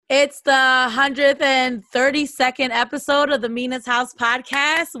It's the 132nd episode of the Mina's House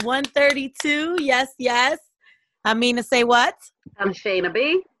podcast. 132. Yes, yes. I'm Mina. Say what? I'm Shayna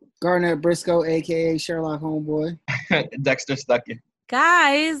B. Garnett Briscoe, a.k.a. Sherlock Homeboy. Dexter Stuckey.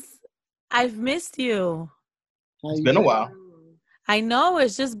 Guys, I've missed you. It's been a while. I know.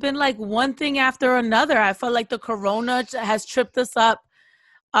 It's just been like one thing after another. I felt like the corona has tripped us up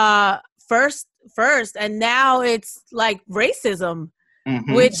first, and now it's like racism.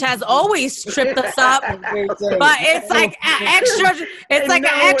 Mm-hmm. Which has always tripped us up, but it's like an extra. It's like an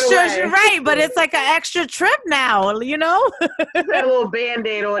extra, right? But it's like an extra trip now, you know. That little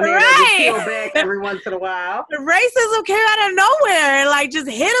Band-Aid on there, right? That you peel back every once in a while. The racism came out of nowhere and like just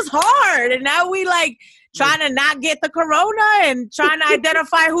hit us hard, and now we like trying to not get the corona and trying to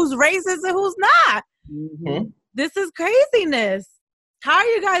identify who's racist and who's not. Mm-hmm. This is craziness. How are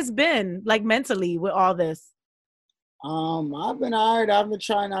you guys been like mentally with all this? I've been alright. I've been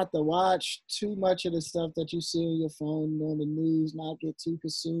trying not to watch too much of the stuff that you see on your phone, on the news, not get too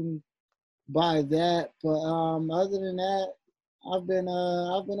consumed by that. But other than that, I've been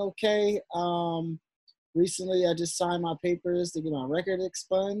okay. Recently I just signed my papers to get my record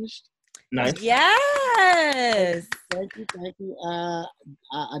expunged. Nice. Yes. Thank you. I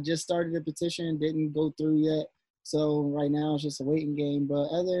just started the petition, didn't go through yet. So right now it's just a waiting game. But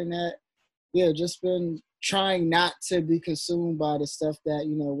other than that, yeah, just been trying not to be consumed by the stuff that,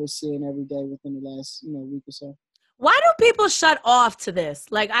 you know, we're seeing every day within the last, week or so. Why do people shut off to this?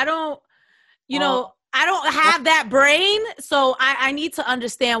 Like, I don't have that brain, so I need to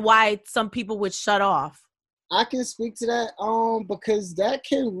understand why some people would shut off. I can speak to that, because that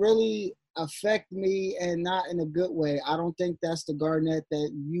can really affect me and not in a good way. I don't think that's the Garnett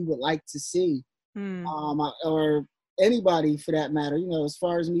that you would like to see. Or anybody for that matter, as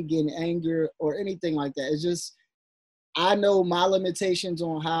far as me getting angry or anything like that. It's just, I know my limitations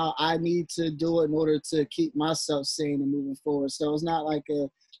on how I need to do it in order to keep myself sane and moving forward. So it's not like a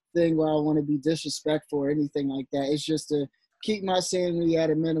thing where I want to be disrespectful or anything like that. It's just to keep my sanity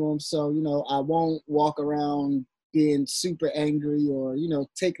at a minimum. So, I won't walk around being super angry or,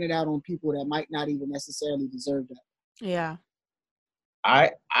 taking it out on people that might not even necessarily deserve that. Yeah.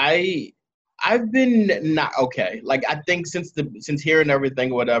 I've been not okay. Like, I think since hearing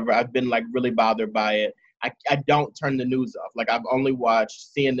everything or whatever, I've been like really bothered by it. I don't turn the news off. Like, I've only watched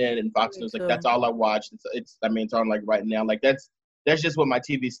CNN and Fox News. Like, that's all I watch. It's on like right now. Like, that's just what my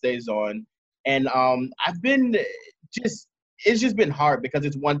TV stays on. And I've been it's just been hard because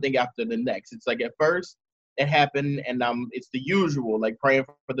it's one thing after the next. It's like at first it happened and it's the usual, like praying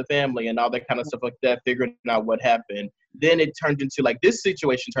for the family and all that kind of stuff like that, figuring out what happened. Then it turned into like this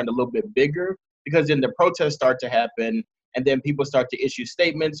situation turned a little bit bigger because then the protests start to happen and then people start to issue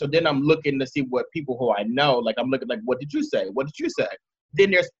statements. So then I'm looking to see what people who I know, like I'm looking like, what did you say? What did you say?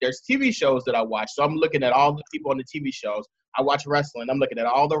 Then there's TV shows that I watch. So I'm looking at all the people on the TV shows. I watch wrestling. I'm looking at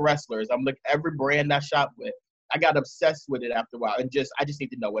all the wrestlers. I'm looking at every brand I shop with. I got obsessed with it after a while. And I just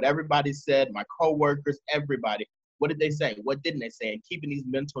need to know what everybody said, my coworkers, everybody. What did they say? What didn't they say? And keeping these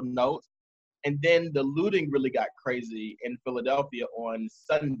mental notes. And then the looting really got crazy in Philadelphia on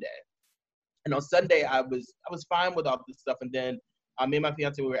Sunday. And on Sunday, I was fine with all this stuff. And then me and my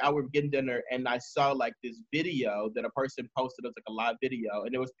fiance, we were out, we were getting dinner, and I saw like this video that a person posted. It was like a live video.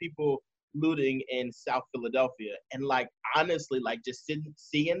 And there was people looting in South Philadelphia. And like, honestly, like just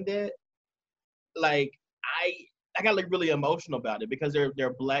seeing that, like I got like really emotional about it because there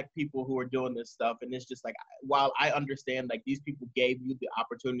are Black people who are doing this stuff. And it's just like, while I understand like these people gave you the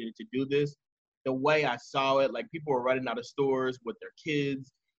opportunity to do this, the way I saw it, like people were running out of stores with their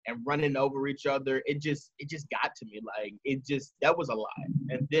kids and running over each other. It just got to me. Like that was a lot.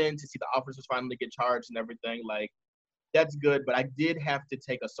 And then to see the officers finally get charged and everything, like that's good. But I did have to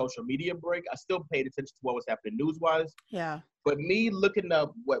take a social media break. I still paid attention to what was happening news-wise. Yeah. But me looking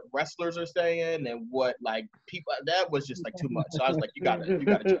up what wrestlers are saying and what like people, that was just like too much. So I was like, you gotta chill out.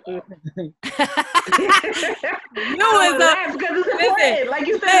 Because it's important. Like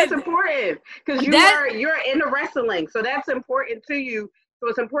you said, it's important because you're into wrestling, so that's important to you. So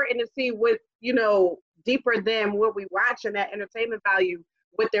it's important to see what deeper than what we watch and that entertainment value,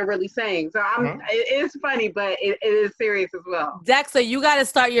 what they're really saying. So it's funny, but it is serious as well. Dexter, you got to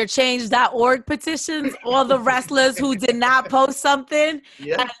start your change.org petitions. All the wrestlers who did not post something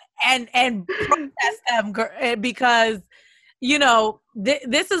and protest them because,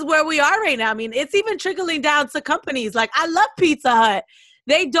 this is where we are right now. I mean, it's even trickling down to companies. Like, I love Pizza Hut.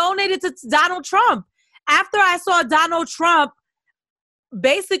 They donated to Donald Trump. After I saw Donald Trump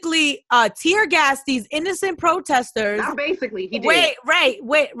basically tear gas these innocent protesters. Not basically, he did.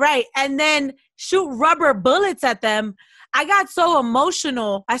 Right. And then shoot rubber bullets at them. I got so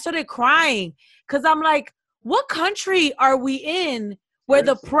emotional. I started crying because I'm like, what country are we in where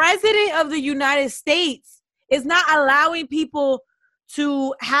the president of the United States is not allowing people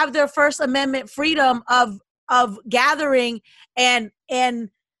to have their First Amendment freedom of gathering and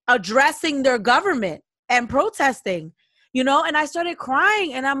addressing their government and protesting, you know? And I started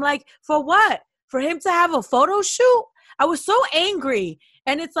crying, and I'm like, for what? For him to have a photo shoot? I was so angry.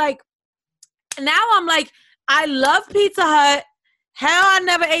 And it's like, now I'm like, I love Pizza Hut. Hell, I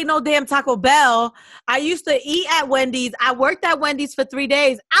never ate no damn Taco Bell. I used to eat at Wendy's. I worked at Wendy's for 3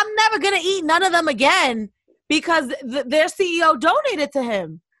 days. I'm never going to eat none of them again because their CEO donated to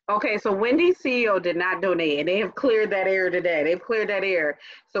him. Okay, so Wendy's CEO did not donate, and they have cleared that air today. They've cleared that air.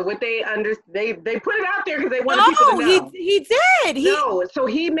 So what they put it out there because they wanted people to know. He did. No, so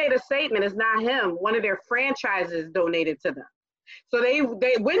he made a statement. It's not him. One of their franchises donated to them. So they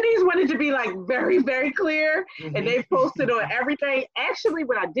Wendy's wanted to be like very, very clear, and they posted on everything. Actually,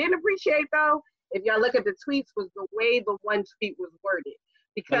 what I didn't appreciate though, if y'all look at the tweets, was the way the one tweet was worded.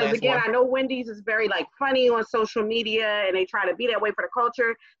 Because again, I know Wendy's is very like funny on social media, and they try to be that way for the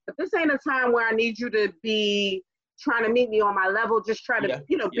culture. But this ain't a time where I need you to be trying to meet me on my level. Just try to,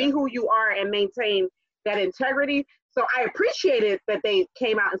 be who you are and maintain that integrity. So I appreciated that they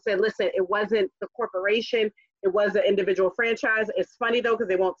came out and said, listen, it wasn't the corporation. It was an individual franchise. It's funny though, because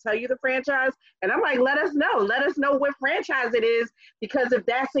they won't tell you the franchise. And I'm like, let us know. Let us know what franchise it is. Because if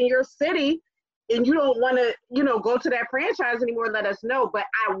that's in your city and you don't want to, go to that franchise anymore, let us know. But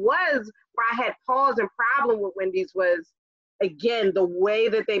where I had pause and problem with Wendy's was, again, the way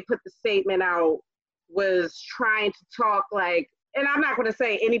that they put the statement out was trying to talk like, and I'm not going to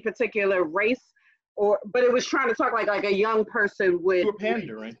say any particular race, but it was trying to talk like a young person would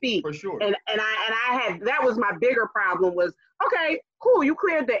speak. For sure. And I had, that was my bigger problem was, okay, cool, you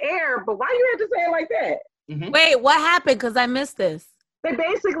cleared the air, but why you had to say it like that? Mm-hmm. Wait, what happened? Because I missed this. They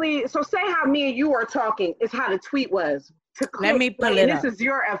basically, so say how me and you are talking is how the tweet was. Let me pull it up. This is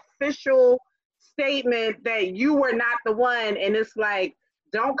your official statement that you were not the one, and it's like,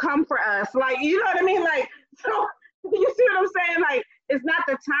 don't come for us. Like, you know what I mean? Like, so you see what I'm saying? Like, it's not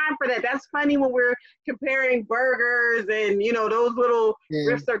the time for that. That's funny when we're comparing burgers and, those little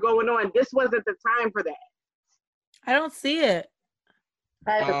riffs are going on. This wasn't the time for that. I don't see it.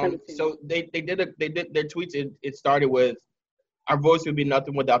 So they did their tweets. It started with, our voice would be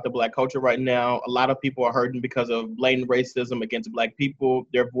nothing without the Black culture right now. A lot of people are hurting because of blatant racism against Black people.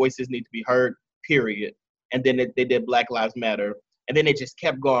 Their voices need to be heard, period. And then they did Black Lives Matter. And then they just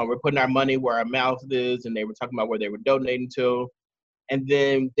kept going. We're putting our money where our mouth is, and they were talking about where they were donating to. And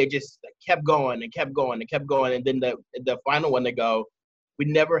then they just kept going and kept going and kept going. And then the final one, they go, we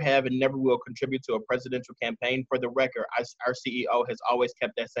never have and never will contribute to a presidential campaign. For the record, our CEO has always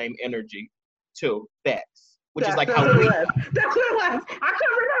kept that same energy too. Facts. Which is like how we. That's what it was. I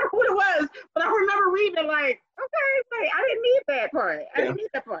couldn't remember what it was, but I remember reading it like, okay, wait, I didn't need that part. I didn't need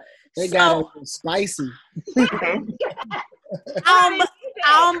that part. They got it spicy. I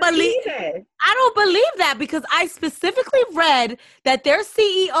don't believe that because I specifically read that their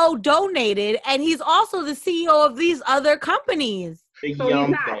CEO donated, and he's also the CEO of these other companies. So he's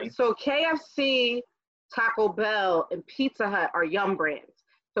not. So KFC, Taco Bell, and Pizza Hut are Yum brands.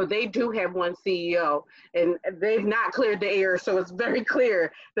 So they do have one CEO, and they've not cleared the air. So it's very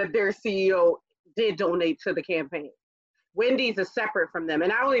clear that their CEO did donate to the campaign. Wendy's is separate from them.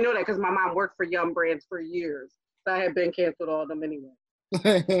 And I only know that because my mom worked for Yum Brands for years. So I had been canceled all of them anyway.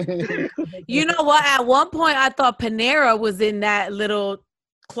 You know what? At one point, I thought Panera was in that little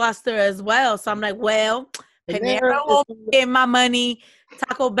cluster as well. So I'm like, well, Panera won't get my money.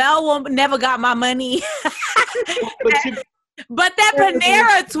 Taco Bell never got my money. But that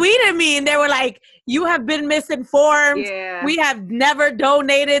Panera tweeted me, and they were like, you have been misinformed. Yeah. We have never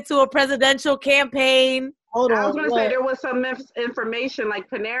donated to a presidential campaign. Hold on. I was going to say there was some information like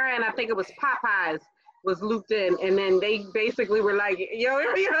Panera, and I think it was Popeyes was looped in. And then they basically were like, yo.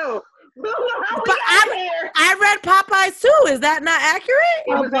 But I read Popeyes too. Is that not accurate?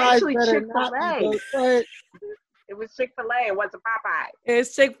 It was actually Chick-fil-A. It was Chick-fil-A. It wasn't Popeye.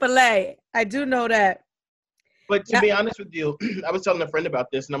 It's Chick-fil-A. I do know that. But to be honest with you, I was telling a friend about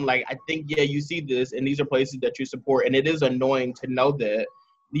this, and I'm like, I think, you see this, and these are places that you support, and it is annoying to know that,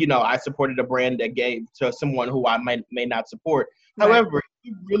 I supported a brand that gave to someone who I may not support. Right. However,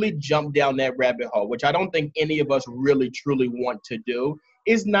 you really jump down that rabbit hole, which I don't think any of us really, truly want to do.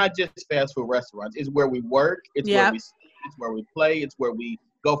 It's not just fast food restaurants. It's where we work. It's where we sleep. It's where we play. It's where we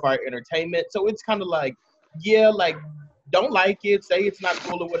go for our entertainment. So it's kind of like, don't like it, say it's not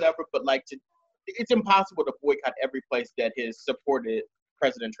cool or whatever, but it's impossible to boycott every place that has supported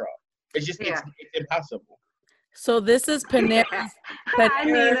President Trump. It's just, it's impossible. So this is Panera's. Hi,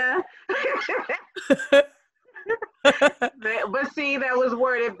 Nina. But see, that was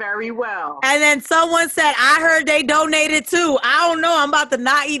worded very well. And then someone said, I heard they donated too. I don't know. I'm about to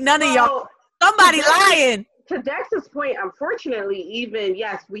not eat none of y'all. Somebody lying. To Dex's point, unfortunately, even,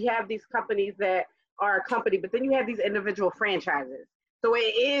 yes, we have these companies that are a company, but then you have these individual franchises. So it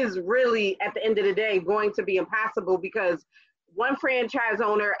is really, at the end of the day, going to be impossible because one franchise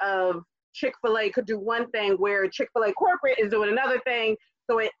owner of Chick-fil-A could do one thing where Chick-fil-A corporate is doing another thing.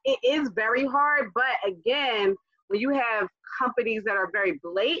 So it is very hard. But again, when you have companies that are very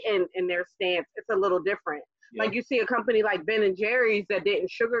blatant in their stance, it's a little different. Yeah. Like you see a company like Ben & Jerry's that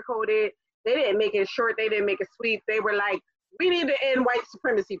didn't sugarcoat it. They didn't make it short. They didn't make it sweet. They were like, we need to end white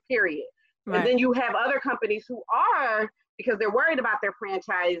supremacy, period. Right. And then you have other companies who are, because they're worried about their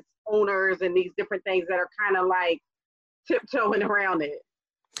franchise owners and these different things that are kind of like tiptoeing around it.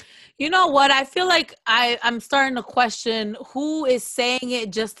 You know what? I feel like I'm starting to question who is saying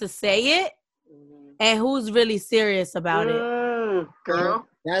it just to say it and who's really serious about it. Girl.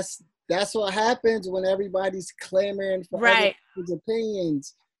 That's what happens when everybody's clamoring for other people's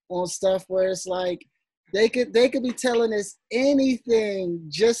opinions on stuff where it's like they could be telling us anything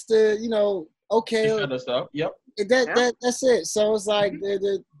just to, okay. Shut us up. Yep. That's it. So it's like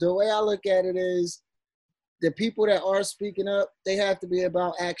the way I look at it is the people that are speaking up, they have to be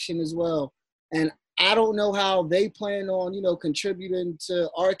about action as well. And I don't know how they plan on, contributing to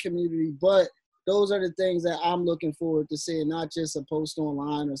our community, but those are the things that I'm looking forward to seeing, not just a post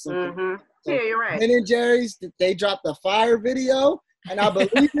online or something. Mm-hmm. So, yeah, you're right. Ben & Jerry's, they dropped a fire video, and I believe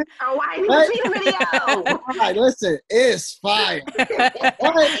it. Oh, I didn't see the video. All right, listen, it's fire. I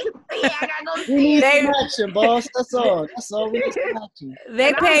gotta go see it. Some action, boss. That's all. We need some action.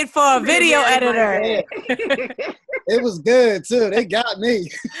 They paid for a video editor. Yeah. It was good too. They got me.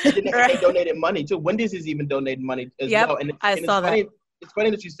 They donated money too. Wendy's is even donating money as well. And I saw that. It's funny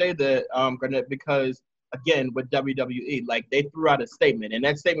that you say that, Garnett, because again, with WWE, like they threw out a statement, and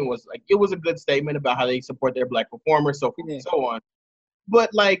that statement was like, it was a good statement about how they support their black performers, so forth and so on.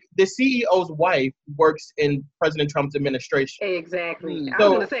 But like the CEO's wife works in President Trump's administration. Exactly. I was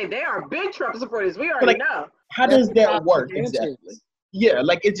going to say they are big Trump supporters. We already know. How does that work exactly? Yeah,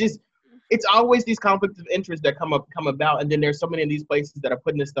 like it's always these conflicts of interest that come about, and then there's so many of these places that are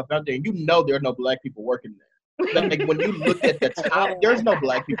putting this stuff out there, and there are no black people working there. Like when you look at the top, there's no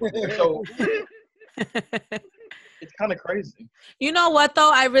black people there, so it's kind of crazy. You know what,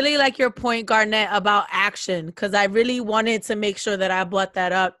 though? I really like your point, Garnett, about action, because I really wanted to make sure that I brought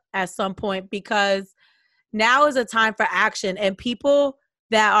that up at some point, because now is a time for action, and people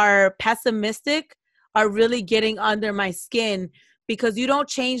that are pessimistic are really getting under my skin, because you don't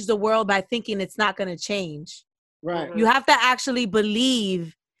change the world by thinking it's not going to change. Right. You have to actually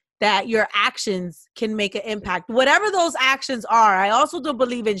believe that your actions can make an impact. Whatever those actions are, I also don't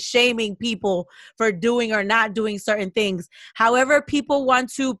believe in shaming people for doing or not doing certain things. However, people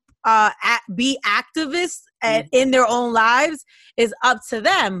want to be activists in their own lives is up to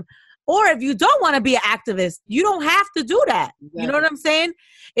them. Or if you don't want to be an activist, you don't have to do that. Exactly. You know what I'm saying?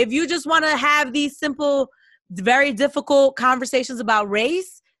 If you just want to have these simple, very difficult conversations about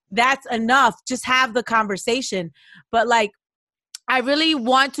race, that's enough. Just have the conversation. But like, I really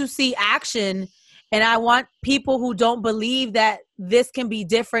want to see action, and I want people who don't believe that this can be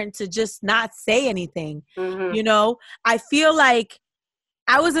different to just not say anything. Mm-hmm. I feel like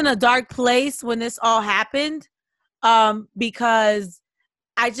I was in a dark place when this all happened, because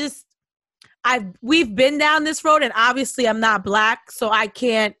we've been down this road, and obviously I'm not black, so I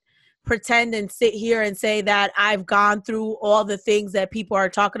can't pretend and sit here and say that I've gone through all the things that people are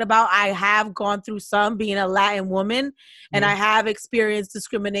talking about. I have gone through some, being a Latin woman, and I have experienced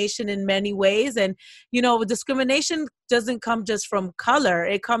discrimination in many ways. And, discrimination doesn't come just from color.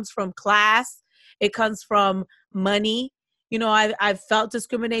 It comes from class. It comes from money. I've felt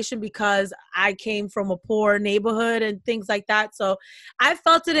discrimination because I came from a poor neighborhood and things like that. So I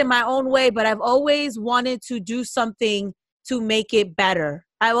felt it in my own way, but I've always wanted to do something to make it better.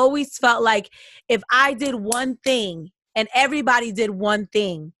 I've always felt like if I did one thing and everybody did one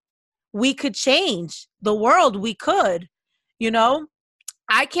thing, we could change the world. We could,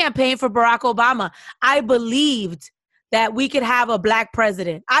 I campaigned for Barack Obama. I believed that we could have a black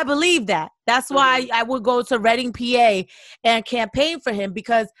president. I believe that. That's why I would go to Reading, PA and campaign for him,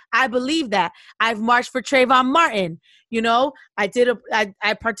 because I believe that. I've marched for Trayvon Martin.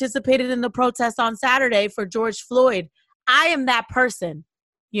 I participated in the protest on Saturday for George Floyd. I am that person.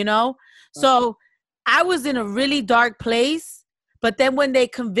 So I was in a really dark place, but then when they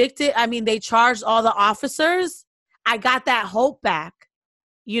they charged all the officers, I got that hope back,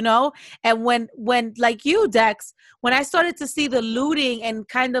 you know? And when like you, Dex, when I started to see the looting and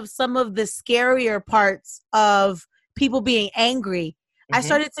kind of some of the scarier parts of people being angry, I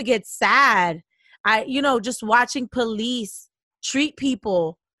started to get sad. Just watching police treat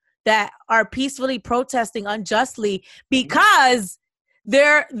people that are peacefully protesting unjustly because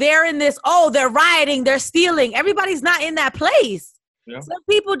they're in this, they're rioting, they're stealing. Everybody's not in that place. Yeah. Some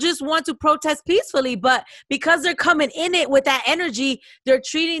people just want to protest peacefully, but because they're coming in it with that energy, they're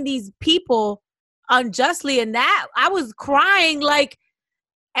treating these people unjustly. And that, I was crying like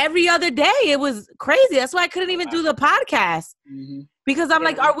every other day. It was crazy. That's why I couldn't even do the podcast because I'm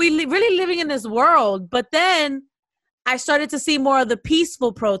like, are we really living in this world? But then I started to see more of the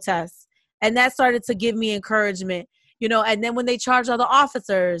peaceful protests, and that started to give me encouragement, and then when they charged all the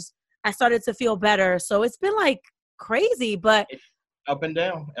officers, I started to feel better. So it's been like crazy, but up and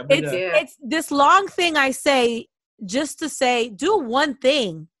down. It's this long thing I say just to say, do one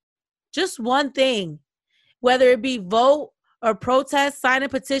thing, just one thing, whether it be vote or protest, sign a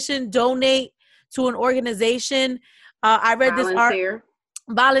petition, donate to an organization. I read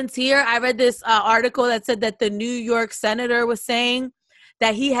volunteer. I read this article that said that the New York senator was saying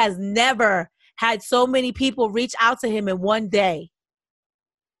that he has never had so many people reach out to him in one day.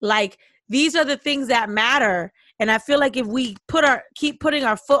 Like, these are the things that matter. And I feel like if we keep putting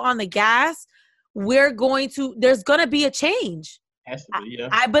our foot on the gas, there's going to be a change. Has to be, yeah.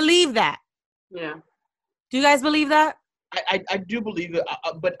 I believe that. Yeah. Do you guys believe that? I do believe it,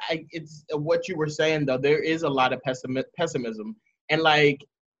 but it's what you were saying, though. There is a lot of pessimism. And, like,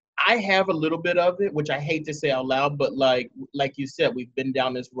 I have a little bit of it, which I hate to say out loud, but, like you said, we've been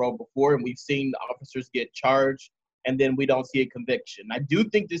down this road before, and we've seen the officers get charged, and then we don't see a conviction. I do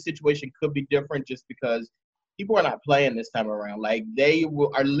think this situation could be different just because people are not playing this time around. Like, they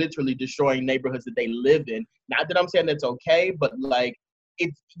are literally destroying neighborhoods that they live in. Not that I'm saying that's okay, but, like,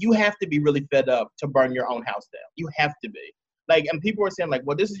 you have to be really fed up to burn your own house down. You have to be. Like, and people are saying, like,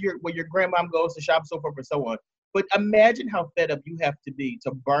 well, this is where your grandmom goes to shop, so forth and so on. But imagine how fed up you have to be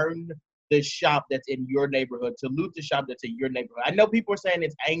to burn the shop that's in your neighborhood, to loot the shop that's in your neighborhood. I know people are saying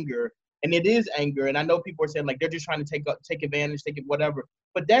it's anger, and it is anger, and I know people are saying, like, they're just trying to take advantage, take it, whatever.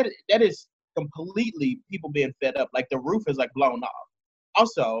 But that is completely people being fed up. Like, the roof is, like, blown off.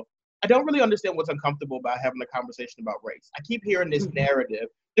 Also, I don't really understand what's uncomfortable about having a conversation about race. I keep hearing this narrative.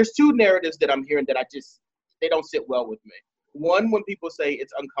 There's two narratives that I'm hearing that they don't sit well with me. One, when people say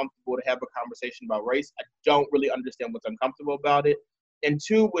it's uncomfortable to have a conversation about race, I don't really understand what's uncomfortable about it. And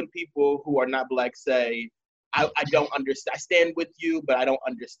two, when people who are not Black say, I don't understand, I stand with you, but I don't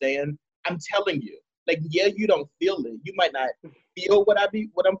understand. I'm telling you, like, yeah, you don't feel it. You might not feel what I'm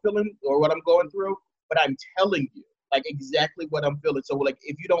feeling or what I'm going through, but I'm telling you, like, exactly what I'm feeling. So, like,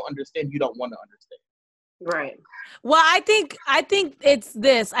 if you don't understand, you don't want to understand. Right. Well, I think it's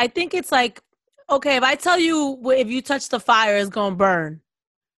this. I think it's like, okay, if I tell you if you touch the fire, it's going to burn,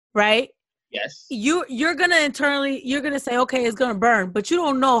 right? Yes. You're going to say, okay, it's going to burn, but you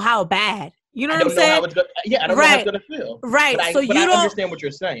don't know how bad. You know what I'm saying? I don't know how it's going to feel. Right. But I understand what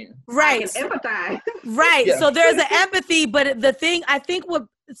you're saying. Right. I can empathize. Right. Yeah. So there's an empathy, but the thing, I think what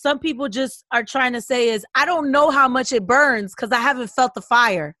some people just are trying to say is, I don't know how much it burns because I haven't felt the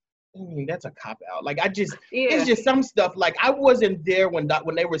fire. I mean, that's a cop-out. Like, it's just some stuff. Like, I wasn't there when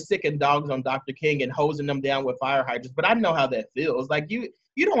they were sicking dogs on Dr. King and hosing them down with fire hydrants, but I know how that feels. Like, you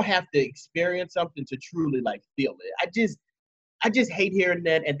don't have to experience something to truly, like, feel it. I just hate hearing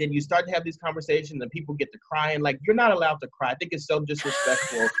that, and then you start to have these conversations and people get to crying. Like, you're not allowed to cry. I think it's so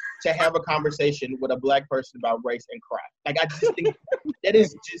disrespectful to have a conversation with a Black person about race and cry. Like, I just think that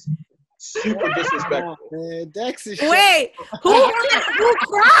is just super disrespectful. Man, Dex is Wait, who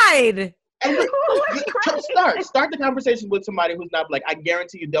cried? And start the conversation with somebody who's not Black. I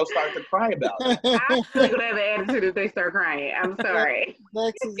guarantee you they'll start to cry about it. I'm still gonna have an attitude if they start crying. I'm sorry.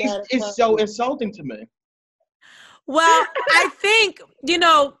 It's so insulting to me. Well, I think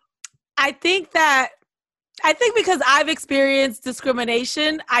because I've experienced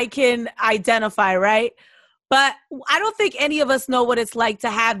discrimination, I can identify, right? But I don't think any of us know what it's like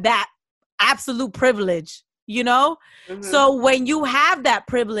to have that absolute privilege, you know? Mm-hmm. So when you have that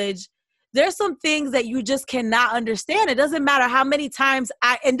privilege, there's some things that you just cannot understand. It doesn't matter how many times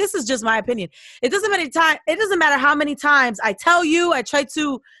and this is just my opinion. It doesn't matter how many times I tell you, I try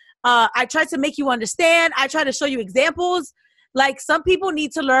to make you understand. I try to show you examples. Like, some people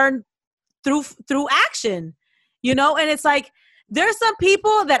need to learn through action, you know? And it's like, there's some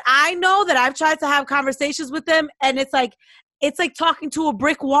people that I know that I've tried to have conversations with them, and it's like talking to a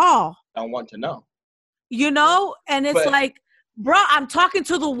brick wall. I don't want to know. You know? And it's like, bro, I'm talking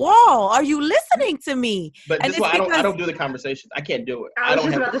to the wall. Are you listening to me? But this is why I don't do the conversations. I can't do it. I was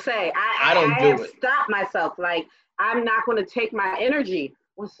just about to say, I have stopped myself. Like, I'm not going to take my energy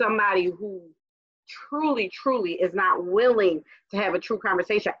with somebody who truly is not willing to have a true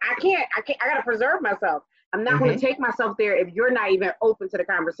conversation. I got to preserve myself. I'm not going to take myself there if you're not even open to the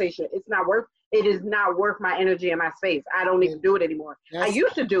conversation. It is not worth my energy and my space. I don't even do it anymore. I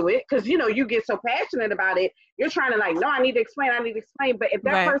used to do it because, you get so passionate about it. You're trying to like, no, I need to explain. But if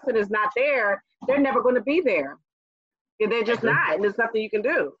that person is not there, they're never going to be there. They're just not, and there's nothing you can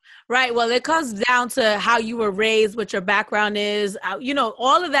do. Right. Well, it comes down to how you were raised, what your background is.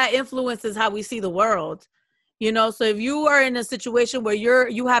 All of that influences how we see the world. So if you are in a situation where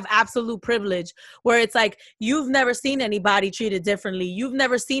you have absolute privilege, where it's like you've never seen anybody treated differently, you've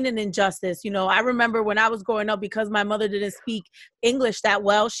never seen an injustice. I remember when I was growing up, because my mother didn't speak English that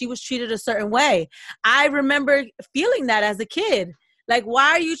well, she was treated a certain way. I remember feeling that as a kid. Like, why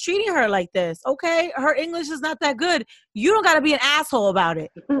are you treating her like this? Okay, her English is not that good. You don't got to be an asshole about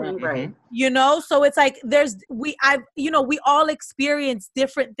it. Right. So it's like we all experience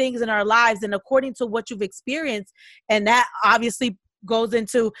different things in our lives, and according to what you've experienced, and that obviously goes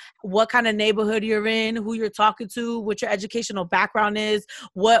into what kind of neighborhood you're in, who you're talking to, what your educational background is,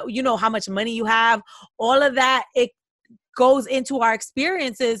 how much money you have, all of that, it goes into our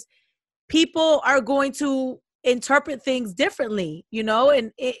experiences. People are going to interpret things differently,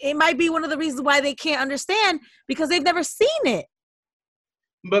 and it might be one of the reasons why they can't understand, because they've never seen it.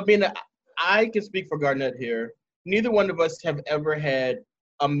 But I can speak for Garnett here. Neither one of us have ever had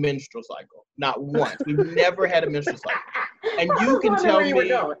a menstrual cycle. Not once. We've never had a menstrual cycle. And you can tell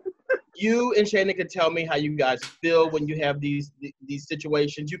me, you and Shayna can tell me how you guys feel when you have these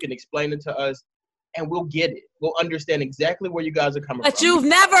situations. You can explain it to us, and we'll get it. We'll understand exactly where you guys are coming from. But you've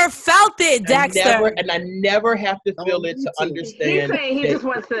never felt it, Dexter. I never have to feel it to understand. He's saying he just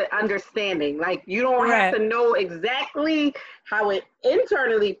wants the understanding. Like, you don't have to know exactly how it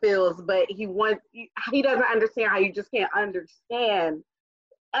internally feels, but he doesn't understand how you just can't understand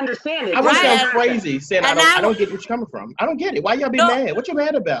it. I would sound crazy saying I don't get where you're coming from. I don't get it. Why y'all be mad? What you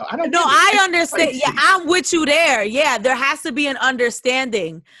mad about? I don't. No, I understand. Yeah, I'm with you there. Yeah, there has to be an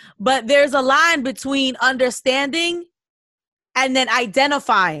understanding, but there's a line between understanding and then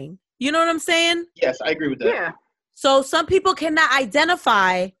identifying. You know what I'm saying? Yes, I agree with that. Yeah. So some people cannot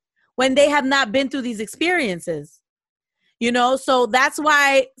identify when they have not been through these experiences. So that's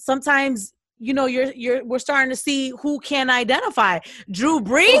why sometimes, we're starting to see who can identify. Drew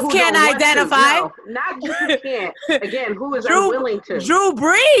Brees can't identify. No, not just who can't. Again, who is unwilling to. Drew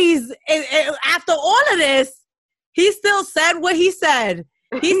Brees, after all of this, he still said what he said.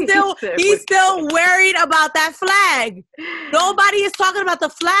 He's still worried about that flag. Nobody is talking about the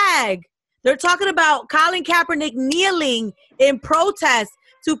flag. They're talking about Colin Kaepernick kneeling in protest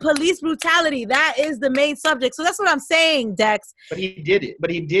to police brutality. That is the main subject. So that's what I'm saying, Dex. But he did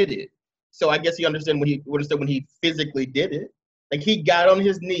it. So I guess he understood when he physically did it. Like, he got on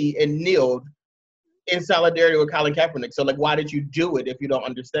his knee and kneeled in solidarity with Colin Kaepernick. So, like, why did you do it if you don't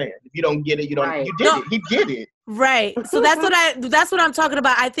understand? If you don't get it, you don't. Right. You did it. He did it. Right. So that's what I'm talking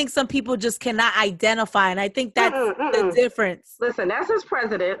about. I think some people just cannot identify, and I think that's the difference. Listen, that's his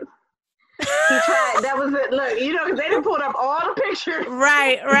president. He tried. That was it. Look, they done pulled up all the pictures.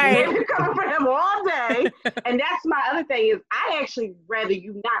 Right. They've been coming for him all day. And that's my other thing is I actually rather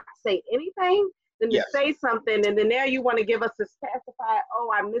you not say anything than to say something, and then now you want to give us this pacified,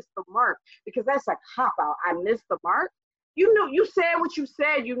 I missed the mark, because that's a cop-out. I missed the mark. You said what you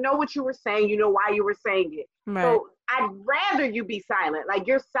said. You know what you were saying. You know why you were saying it. Right. So I'd rather you be silent. Like,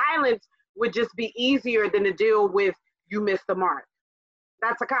 your silence would just be easier than to deal with you missed the mark.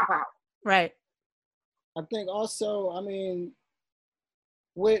 That's a cop-out. Right. I think also,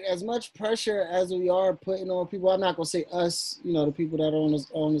 with as much pressure as we are putting on people, I'm not going to say us, the people that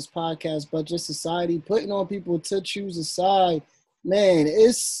are on this podcast, but just society, putting on people to choose a side, man,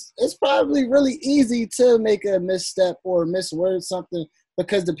 it's probably really easy to make a misstep or misword something,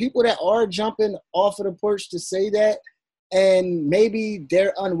 because the people that are jumping off of the porch to say that, and maybe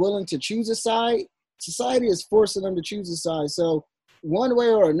they're unwilling to choose a side, society is forcing them to choose a side. So one way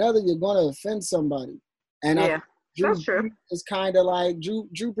or another, you're going to offend somebody. And that's true. It's kind of like Drew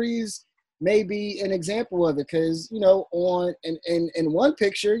Brees may be an example of it, because, on in one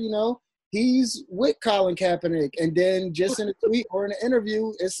picture, he's with Colin Kaepernick, and then just in a tweet or in an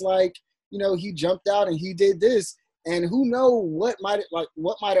interview, it's like, he jumped out and he did this, and who knows what might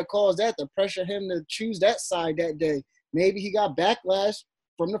have caused that to pressure him to choose that side that day. Maybe he got backlash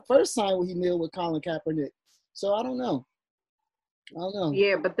from the first time when he kneeled with Colin Kaepernick. So I don't know.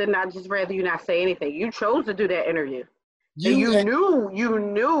 Yeah, but then I'd just rather you not say anything. You chose to do that interview. You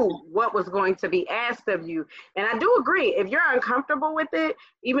knew what was going to be asked of you. And I do agree, if you're uncomfortable with it,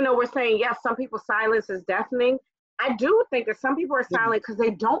 even though we're saying, yes, some people's silence is deafening, I do think that some people are silent because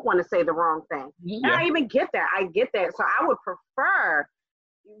they don't want to say the wrong thing. And I even get that. I get that. So I would prefer,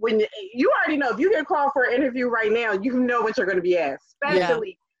 when you already know, if you get called for an interview right now, you know what you're going to be asked,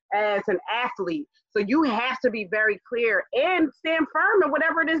 especially as an athlete. So you have to be very clear and stand firm in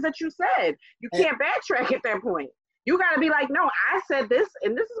whatever it is that you said. You can't backtrack at that point. You got to be like, no, I said this,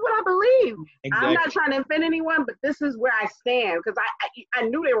 and this is what I believe. Exactly. I'm not trying to offend anyone, but this is where I stand, because I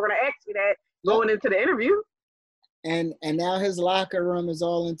knew they were going to ask me that going into the interview. And now his locker room is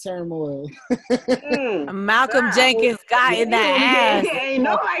all in turmoil. Malcolm Jenkins got in that ass. Ain't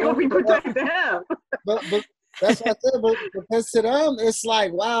nobody gonna be protecting him. But that's what I said. But because to them, it's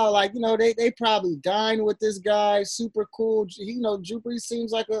like, wow, like, you know, they probably dined with this guy, super cool. Drew Brees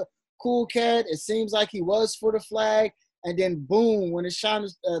seems like a cool cat. It seems like he was for the flag, and then boom, when it's time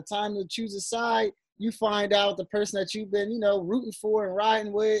to choose a side, you find out the person that you've been, rooting for and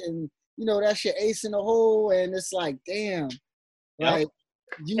riding with, and that's your ace in the hole, and it's like, damn. Like,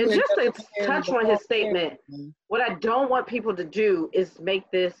 and just to touch on his statement, what I don't want people to do is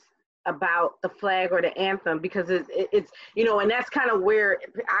make this about the flag or the anthem, because it's and that's kind of where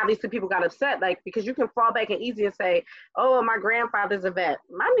obviously people got upset, like, because you can fall back and easy and say, oh, my grandfather's a vet,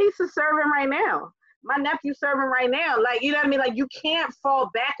 my niece is serving right now, my nephew's serving right now, like, you know what I mean? Like, you can't fall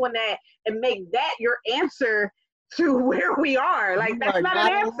back on that and make that your answer to where we are. Like, that's not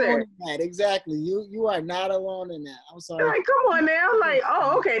an answer. Exactly. You are not alone in that. I'm sorry. Like, come on now. Like,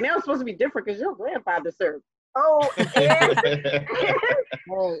 oh, okay, now it's supposed to be different because your grandfather served. Oh,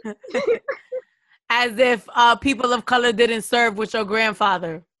 as if people of color didn't serve with your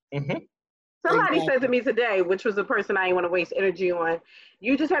grandfather. Mm-hmm. Somebody said to me today, which was the person I didn't want to waste energy on,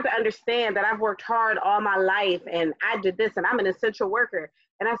 you just have to understand that I've worked hard all my life and I did this and I'm an essential worker.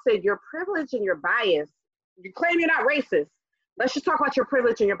 And I said, your privilege and your bias, you claim you're not racist. Let's just talk about your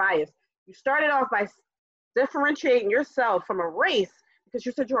privilege and your bias. You started off by differentiating yourself from a race because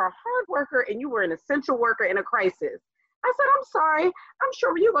you said you're a hard worker and you were an essential worker in a crisis. I said, I'm sorry. I'm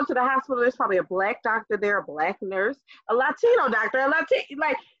sure when you go to the hospital, there's probably a black doctor there, a black nurse, a Latino doctor,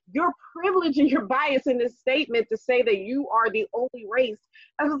 like, your privilege and your bias in this statement to say that you are the only race.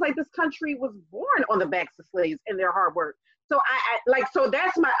 I was like, this country was born on the backs of slaves and their hard work. So so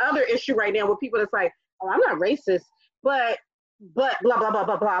that's my other issue right now with people that's like, oh, I'm not racist, but blah, blah, blah,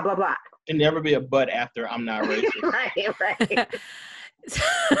 blah, blah, blah, blah. And never be a but after I'm not racist. Right.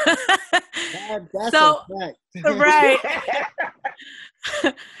 That's so, a fact. Right.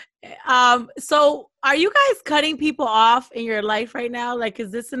 So are you guys cutting people off in your life right now? Like,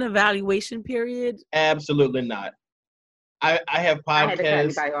 is this an evaluation period? Absolutely not. I have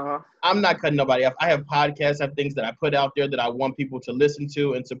podcasts. I'm not cutting nobody off. I have podcasts. I have things that I put out there that I want people to listen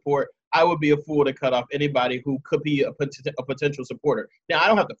to and support. I would be a fool to cut off anybody who could be a potential supporter. Now, I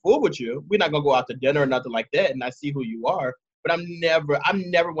don't have to fool with you. We're not going to go out to dinner or nothing like that, and I see who you are. But I'm never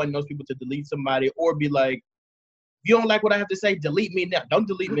one of those people to delete somebody or be like, if you don't like what I have to say, delete me now. Don't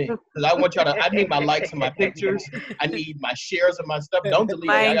delete me. Because I want y'all to, I need my likes and my pictures. I need my shares of my stuff. Don't delete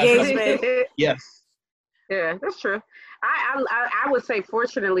my me. engagement. Yes. Yeah, that's true. I would say,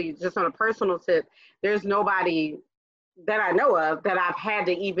 fortunately, just on a personal tip, there's nobody that I know of that I've had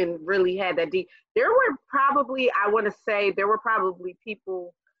to even really had that deep. There were probably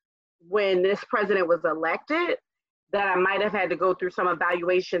people when this president was elected that I might have had to go through some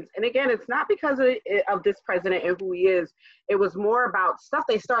evaluations. And again, it's not because of this president and who he is. It was more about stuff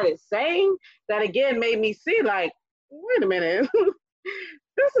they started saying that, again, made me see, like, wait a minute.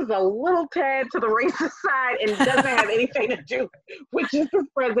 This is a little tad to the racist side and doesn't have anything to do with just this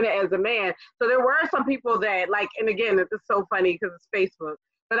president as a man. So there were some people that, like, and again, it's so funny because it's Facebook,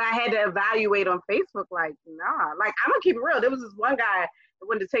 but I had to evaluate on Facebook, like, nah, like, I'm gonna keep it real. There was this one guy that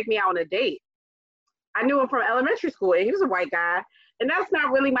wanted to take me out on a date. I knew him from elementary school, and he was a white guy, and that's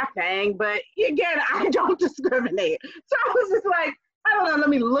not really my thing, but again, I don't discriminate. So I was just like, I don't know, let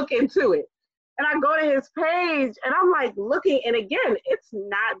me look into it. And I go to his page, and I'm like looking, and again, it's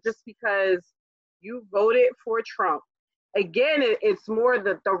not just because you voted for Trump. Again, it's more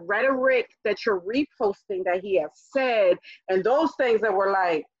the rhetoric that you're reposting that he has said, and those things that were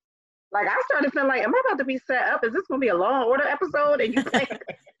like I started feeling like, am I about to be set up? Is this going to be a Law & Order episode? And you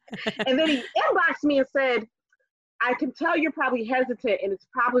and then he inboxed me and said, I can tell you're probably hesitant, and it's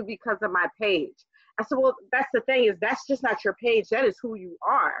probably because of my page. I said, well, that's the thing, is that's just not your page. That is who you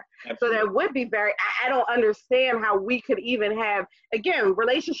are. Absolutely. So that would be I don't understand how we could even have, again,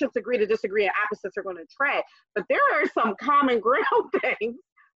 relationships agree to disagree and opposites are going to attract. But there are some common ground things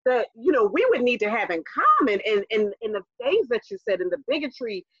that, you know, we would need to have in common, and the things that you said and the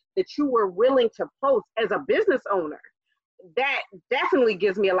bigotry that you were willing to post as a business owner, that definitely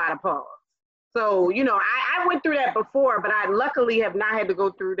gives me a lot of pause. So, you know, I went through that before, but I luckily have not had to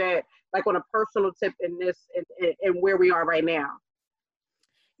go through that, like on a personal tip in this and where we are right now.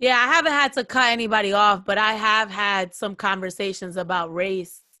 Yeah, I haven't had to cut anybody off, but I have had some conversations about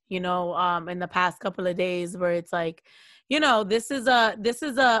race, you know, in the past couple of days where it's like, you know, this is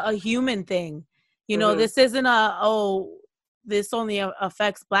a human thing. You know, this isn't this only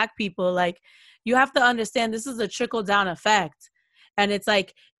affects Black people. Like, you have to understand this is a trickle down effect. And it's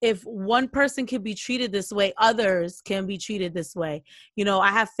like, if one person can be treated this way, others can be treated this way. You know,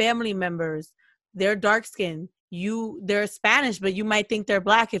 I have family members, they're dark skinned. They're Spanish, but you might think they're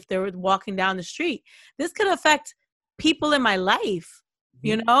Black if they're walking down the street. This could affect people in my life.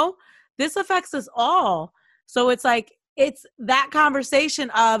 You know, this affects us all. So it's like, it's that conversation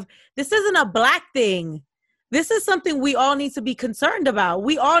of, this isn't a Black thing. This is something we all need to be concerned about.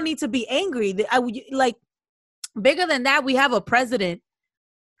 We all need to be angry. Like, bigger than that, we have a president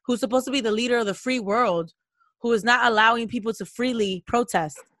who's supposed to be the leader of the free world, who is not allowing people to freely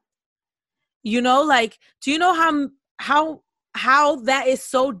protest. You know, like, do you know how that is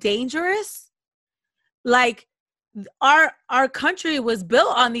so dangerous? Like, our country was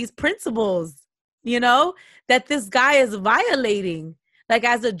built on these principles, you know, that this guy is violating. Like,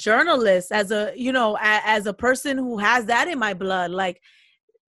 as a journalist, as a, you know, as a person who has that in my blood, like,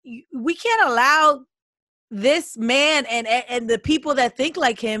 we can't allow this man and the people that think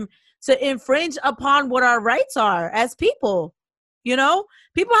like him to infringe upon what our rights are as people. You know,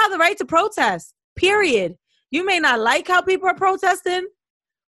 people have the right to protest, period. You may not like how people are protesting.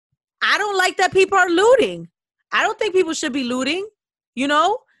 I don't like that people are looting. I don't think people should be looting, you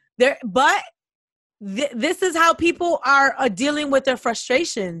know, but this is how people are dealing with their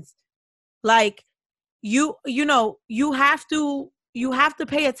frustrations. Like, you know, you have to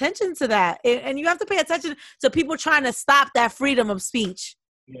pay attention to that. And you have to pay attention to people trying to stop that freedom of speech.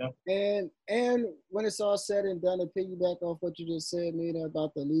 Yeah. And when it's all said and done, to piggyback off what you just said, Nina,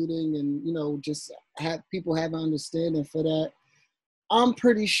 about the looting and, you know, just have people have an understanding for that. I'm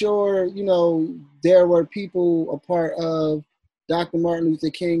pretty sure, you know, there were people a part of Dr. Martin Luther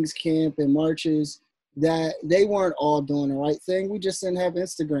King's camp and marches that they weren't all doing the right thing. We just didn't have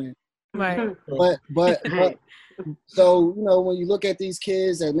Instagram. Right. But so, you know, when you look at these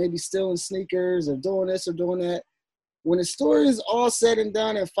kids that maybe stealing sneakers or doing this or doing that, when the story is all said and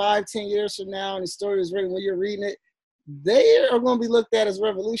done in 5-10 years from now, and the story is written, when you're reading it, they are going to be looked at as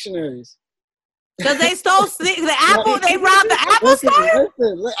revolutionaries. Because they stole the apple, they robbed the apple store?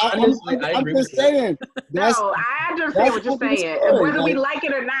 I'm just saying. No, I understand what you're saying. And whether we like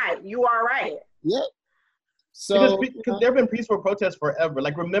it or not, you are right. Yep. So, because there have been peaceful protests forever.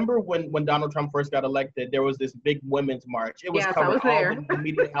 Like, remember when Donald Trump first got elected, there was this big women's march. It was covered all the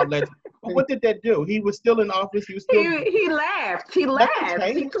media outlets. But what did that do? He was still in office. He was still. He laughed. He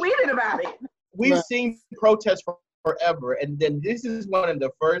tweeted about it. We've seen protests forever, and then this is one of the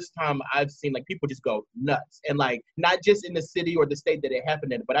first time I've seen like people just go nuts, and like not just in the city or the state that it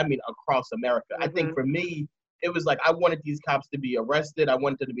happened in, but I mean across America. I think for me, it was like I wanted these cops to be arrested. I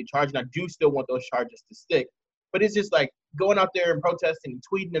wanted them to be charged, and I do still want those charges to stick. But it's just like going out there and protesting and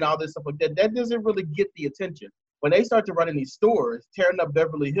tweeting and all this stuff like that, that doesn't really get the attention. When they start to run in these stores, tearing up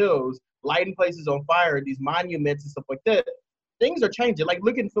Beverly Hills, lighting places on fire, these monuments and stuff like that, things are changing. Like,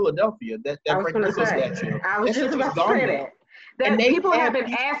 look in Philadelphia, that Frank Rizzo statue. I was just about to say that. People have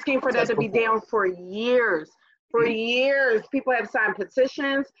been asking for that to be down for years. For years, people have signed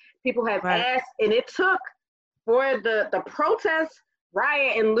petitions. People have asked, and it took for the protest,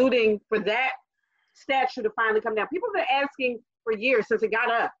 riot, and looting for that statue to finally come down. People have been asking for years since it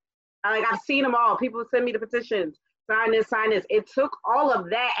got up. Like, I've seen them all. People send me the petitions, sign this, sign this. It took all of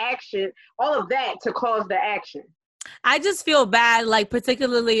that action, all of that to cause the action. I just feel bad, like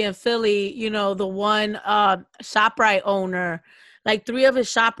particularly in Philly, you know, the one ShopRite owner, like 3 of his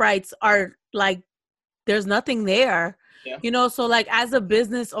ShopRites are like, there's nothing there. Yeah. You know, so like as a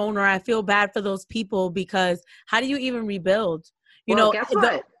business owner, I feel bad for those people because how do you even rebuild? You know, guess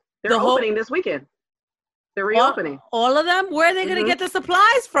what? They're opening this weekend. They're reopening. All of them? Where are they going to get the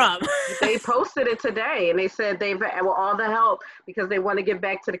supplies from? They posted it today, and they said they've all the help because they want to get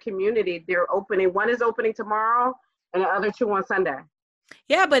back to the community. They're opening. One is opening tomorrow, and the other 2 on Sunday.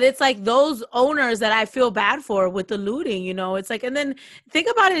 Yeah, but it's like those owners that I feel bad for with the looting, you know, it's like, and then think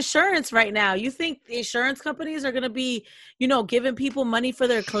about insurance right now. You think insurance companies are going to be, you know, giving people money for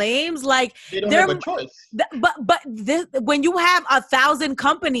their claims? Like they don't have a choice. But when you have 1,000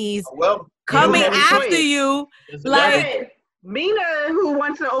 companies coming after you, like Mina, who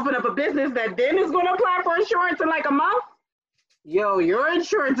wants to open up a business that then is going to apply for insurance in like a month. Yo, your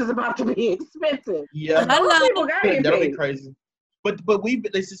insurance is about to be expensive. Yeah, people gotta get that'll paid. be crazy. But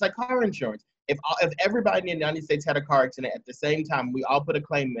it's just like car insurance. If everybody in the United States had a car accident at the same time, we all put a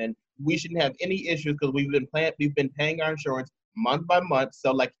claim in, we shouldn't have any issues because we've been paying our insurance month by month.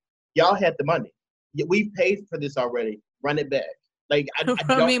 So like y'all had the money. We've paid for this already. Run it back. Like I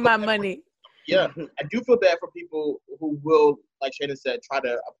Run me my money. Yeah, I do feel bad for people who will, like Shannon said, try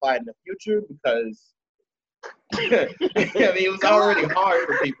to apply in the future because I mean it was already hard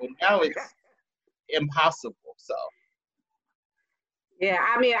for people. Now it's impossible. So. Yeah,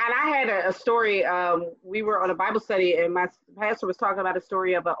 I mean, and I had a story. We were on a Bible study, and my pastor was talking about a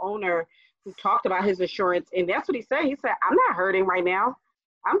story of an owner who talked about his insurance, and that's what he said. He said, "I'm not hurting right now.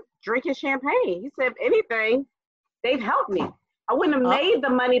 I'm drinking champagne." He said, "If anything, they've helped me. I wouldn't have made the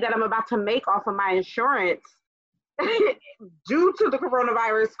money that I'm about to make off of my insurance due to the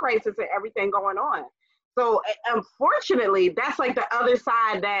coronavirus crisis and everything going on." So unfortunately, that's like the other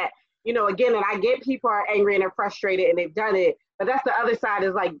side that, you know, again, and I get people are angry and they're frustrated and they've done it, but that's the other side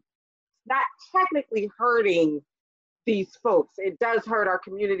is like not technically hurting these folks. It does hurt our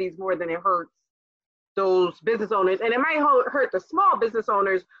communities more than it hurts those business owners. And it might hurt the small business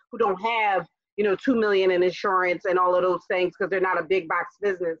owners who don't have, you know, $2 million in insurance and all of those things because they're not a big box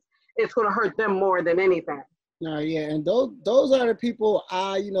business. It's going to hurt them more than anything. No, yeah, and those are the people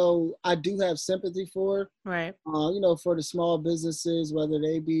I do have sympathy for. Right. For the small businesses, whether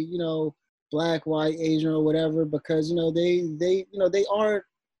they be, Black, white, Asian, or whatever, because they aren't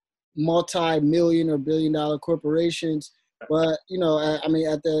multi-million or billion-dollar corporations. But I mean,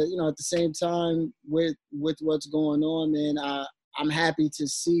 at the same time, with what's going on, man, I'm happy to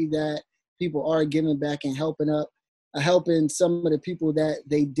see that people are giving back and helping some of the people that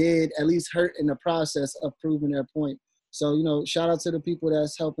they did at least hurt in the process of proving their point. So, shout out to the people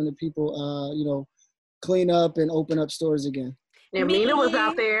that's helping the people, clean up and open up stores again. Yeah, Mina was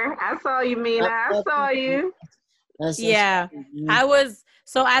out there. I saw you, Mina. I saw you. Yeah, I was.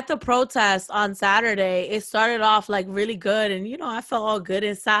 So at the protest on Saturday, it started off like really good. And, I felt all good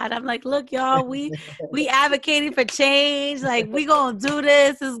inside. I'm like, look, y'all, we advocating for change. Like, we going to do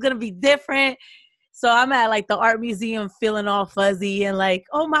this. This is going to be different. So I'm at like the art museum feeling all fuzzy and like,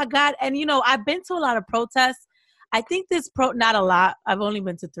 oh my God. And, I've been to a lot of protests. I think not a lot. I've only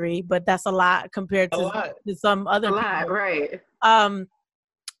been to 3, but that's a lot compared to some other people. A lot, right.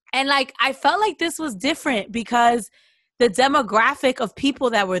 And like, I felt like this was different because the demographic of people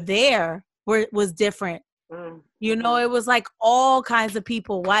that were there was different. It was like all kinds of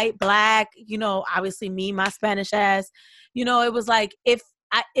people, white, black, obviously me, my Spanish ass, it was like,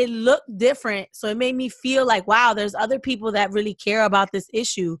 it looked different. So it made me feel like, wow, there's other people that really care about this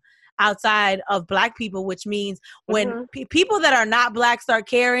issue outside of black people, which means when people that are not black start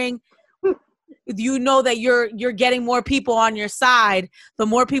caring, that you're getting more people on your side. The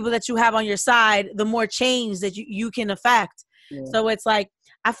more people that you have on your side, the more change that you can affect. Yeah. So it's like,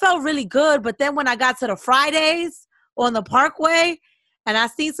 I felt really good. But then when I got to the Fridays on the Parkway and I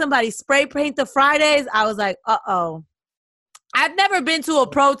seen somebody spray paint the Fridays, I was like, uh-oh. I've never been to a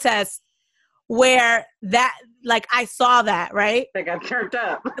protest where that, like, I saw that, right? They got turned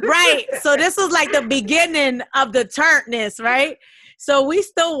up. Right. So this was like the beginning of the turntness, right? So we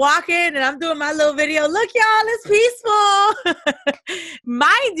still walking and I'm doing my little video. Look, y'all, it's peaceful.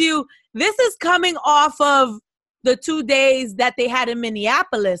 Mind you, this is coming off of the 2 days that they had in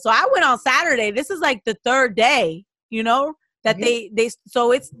Minneapolis. So I went on Saturday. This is like the 3rd day, that they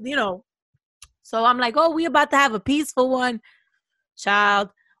so it's, so I'm like, oh, we about to have a peaceful one. Child,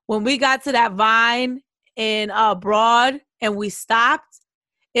 when we got to that Vine in Broad and we stopped,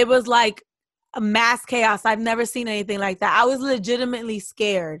 it was like a mass chaos. I've never seen anything like that. I was legitimately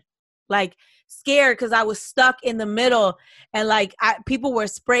scared, because I was stuck in the middle and like people were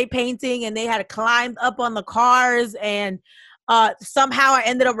spray painting and they had climbed up on the cars and somehow I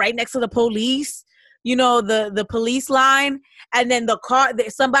ended up right next to the police, the police line. And then the car,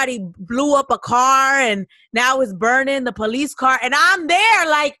 somebody blew up a car and now it's burning, the police car. And I'm there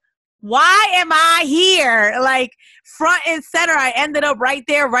like, why am I here? Like front and center. I ended up right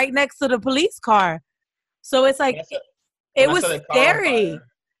there, right next to the police car. So it's like, it was scary.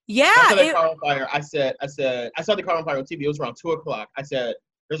 Yeah. I saw the car on fire. I saw the car on fire on TV. It was around 2:00. I said,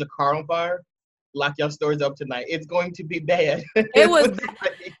 there's a car on fire. Lock your stores up tonight. It's going to be bad. It was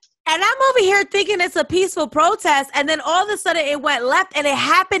bad. And I'm over here thinking it's a peaceful protest. And then all of a sudden it went left and it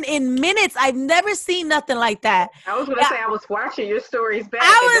happened in minutes. I've never seen nothing like that. I was going to say, I was watching your stories back.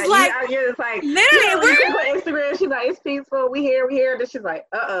 I was like, it's like, literally, we're on Instagram. She's like, it's peaceful. We here. And she's like,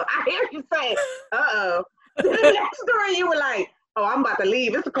 uh-oh. I hear you say, uh-oh. The next story, you were like, "Oh, I'm about to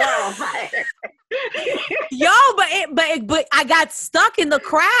leave. It's a car on fire." Yo, but I got stuck in the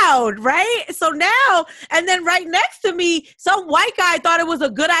crowd, right? So now, and then right next to me, some white guy thought it was a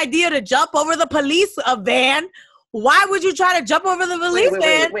good idea to jump over the police van. Why would you try to jump over the police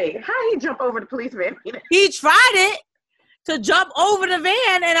van? Wait. How did he jump over the police van? He tried it to jump over the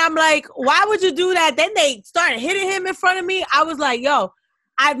van, and I'm like, why would you do that? Then they started hitting him in front of me. I was like, yo,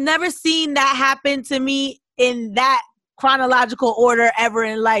 I've never seen that happen to me in that chronological order ever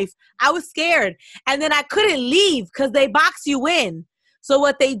in life. I was scared. And then I couldn't leave because they box you in. So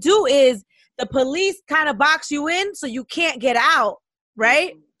what they do is the police kind of box you in so you can't get out,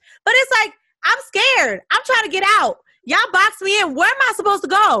 right? But it's like, I'm scared. I'm trying to get out. Y'all box me in. Where am I supposed to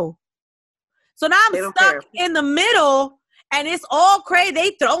go? So now I'm stuck in the middle, and it's all crazy.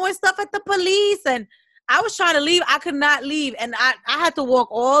 They throwing stuff at the police, and I was trying to leave. I could not leave, and I had to walk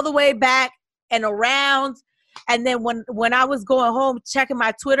all the way back and around. And then when I was going home, checking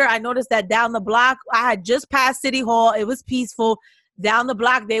my Twitter, I noticed that down the block, I had just passed City Hall. It was peaceful. Down the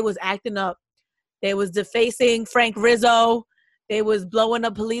block, they was acting up. They was defacing Frank Rizzo. They was blowing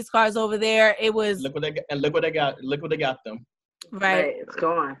up police cars over there. It was look what they got them. Right. It's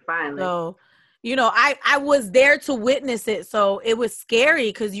gone finally. So, I was there to witness it. So it was scary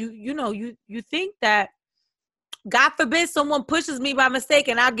because you think that, God forbid someone pushes me by mistake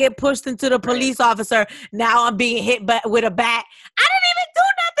and I get pushed into the police officer. Now I'm being hit with a bat. I didn't even do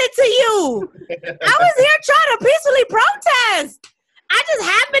nothing to you. I was here trying to peacefully protest. I just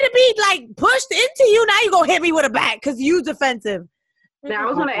happened to be like pushed into you. Now you gonna hit me with a bat because you defensive. Now I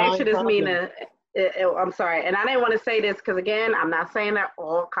was gonna ask you this, Mina. I'm sorry, and I didn't want to say this because again, I'm not saying that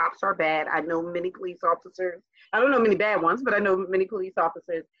all cops are bad. I know many police officers. I don't know many bad ones, but I know many police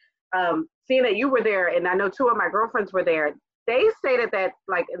officers. Seeing that you were there, and I know two of my girlfriends were there, they stated that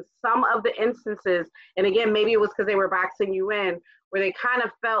like in some of the instances, and again, maybe it was because they were boxing you in, where they kind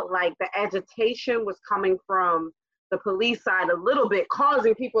of felt like the agitation was coming from the police side a little bit,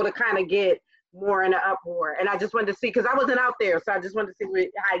 causing people to kind of get more in an uproar. And I just wanted to see, because I wasn't out there, so I just wanted to see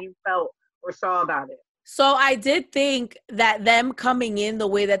how you felt or saw about it. So I did think that them coming in the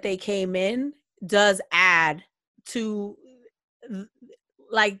way that they came in does add to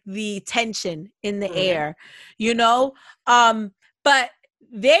like the tension in the air, but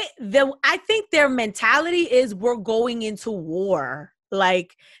I think their mentality is we're going into war.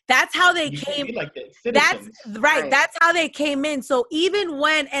 Like that's how they came. Like that's right. That's how they came in. So even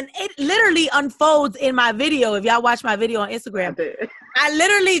when, and it literally unfolds in my video. If y'all watch my video on Instagram, I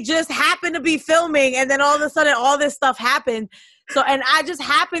literally just happened to be filming, and then all of a sudden, all this stuff happened. So, and I just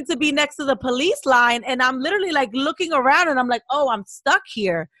happened to be next to the police line, and I'm literally like looking around, and I'm like, oh, I'm stuck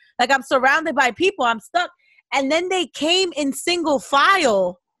here. Like I'm surrounded by people. I'm stuck. And then they came in single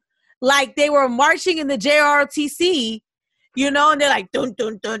file, like they were marching in the JROTC. And they're like, dun,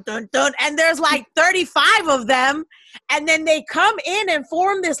 dun, dun, dun, dun. And there's like 35 of them. And then they come in and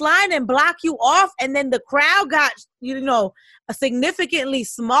form this line and block you off. And then the crowd got, a significantly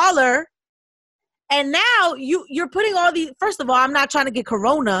smaller. And now you're putting all these, first of all, I'm not trying to get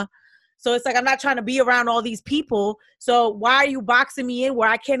corona. So it's like, I'm not trying to be around all these people. So why are you boxing me in where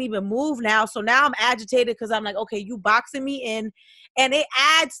I can't even move now? So now I'm agitated because I'm like, okay, you boxing me in. And it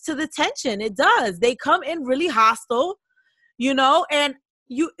adds to the tension. It does. They come in really hostile. And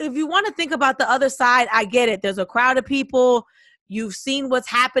if you want to think about the other side, I get it. There's a crowd of people. You've seen what's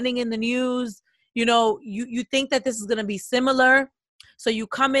happening in the news. You think that this is going to be similar. So you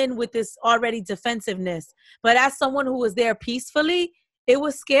come in with this already defensiveness. But as someone who was there peacefully, it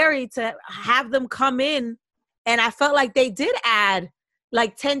was scary to have them come in. And I felt like they did add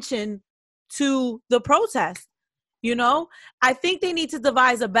like tension to the protest. I think they need to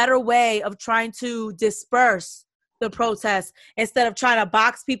devise a better way of trying to disperse the protests instead of trying to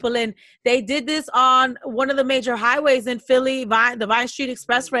box people in. They did this on one of the major highways in Philly, the Vine Street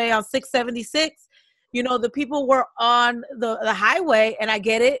Expressway on 676. The people were on the highway, and I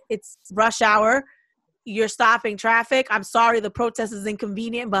get it. It's rush hour. You're stopping traffic. I'm sorry, the protest is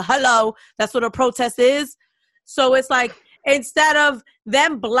inconvenient, but hello, that's what a protest is. So it's like, instead of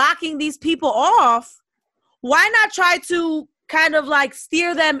them blocking these people off, why not try to kind of like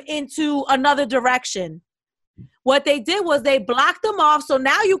steer them into another direction? What they did was they blocked them off, so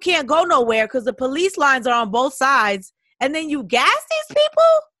now you can't go nowhere because the police lines are on both sides, and then you gas these people?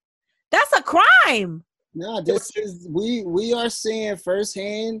 That's a crime. No, this is we are seeing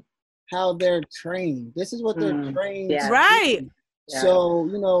firsthand how they're trained. This is what they're trained to right. do.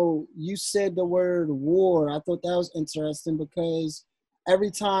 So, you said the word war. I thought that was interesting because every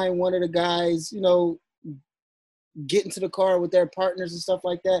time one of the guys, get into the car with their partners and stuff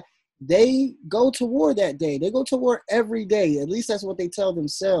like that, they go to war that day. They go to war every day. At least that's what they tell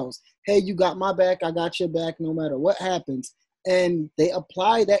themselves. Hey, you got my back, I got your back, no matter what happens. And they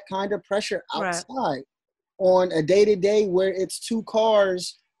apply that kind of pressure outside on a day-to-day where it's 2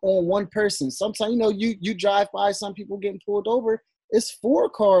 cars on 1 person. Sometimes, you drive by some people getting pulled over, it's 4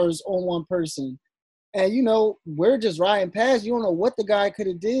 cars on 1 person. And, we're just riding past. You don't know what the guy could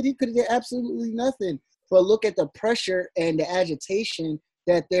have did. He could have did absolutely nothing. But look at the pressure and the agitation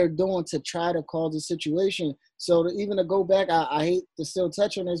that they're doing to try to cause a situation. So to go back, I hate to still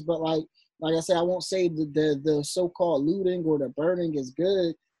touch on this, but like I said, I won't say the so-called looting or the burning is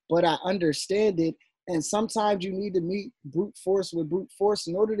good, but I understand it. And sometimes you need to meet brute force with brute force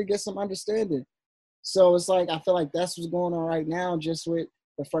in order to get some understanding. So it's like, I feel like that's what's going on right now, just with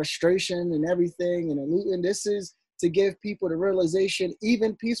the frustration and everything and the looting. This is to give people the realization,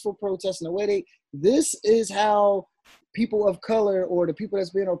 even peaceful protests in the way this is how people of color or the people that's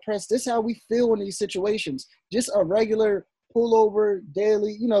being oppressed, this is how we feel in these situations. Just a regular pullover,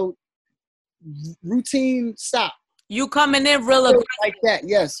 daily, routine stop. You coming in real aggressive. Like that,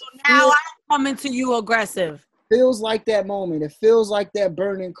 yes. So now I'm coming to you aggressive. Feels like that moment. It feels like that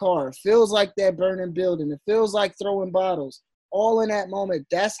burning car. It feels like that burning building. It feels like throwing bottles. All in that moment.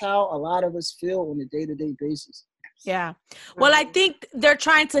 That's how a lot of us feel on a day-to-day basis. Yeah. Well, I think they're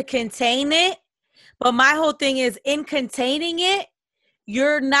trying to contain it. But my whole thing is, in containing it,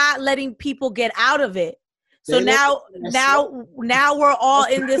 you're not letting people get out of it. So now we're all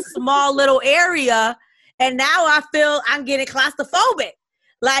in this small little area, and now I feel I'm getting claustrophobic.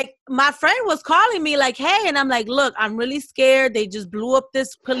 Like, my friend was calling me like, hey, and I'm like, look, I'm really scared. They just blew up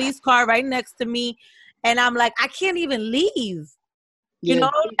this police car right next to me. And I'm like, I can't even leave.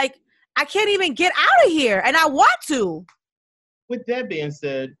 Like, I can't even get out of here, and I want to. With that being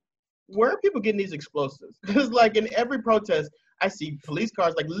said, where are people getting these explosives? Because, like, in every protest, I see police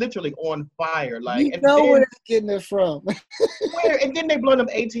cars, like, literally on fire. Like, where they're getting it from. Where? And then they blowing up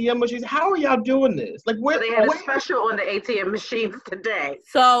ATM machines. How are y'all doing this? Like, where? So they had a special on the ATM machines today.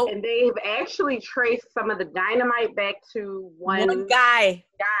 And they've actually traced some of the dynamite back to one guy.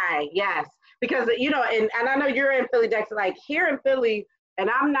 Yes. Because, and I know you're in Philly, Dexter, like, here in Philly, and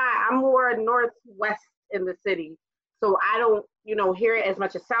I'm more northwest in the city. So I don't, hear it as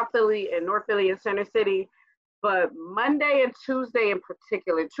much as South Philly and North Philly and Center City. But Monday and Tuesday in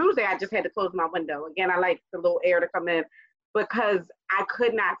particular, Tuesday I just had to close my window. Again, I like the little air to come in because I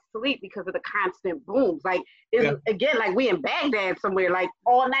could not sleep because of the constant booms. Like, again, like we in Baghdad somewhere, like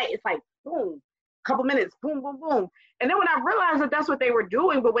all night, it's like boom, couple minutes, boom, boom, boom. And then when I realized that that's what they were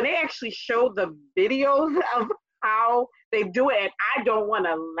doing, but when they actually showed the videos of how they do it, and I don't want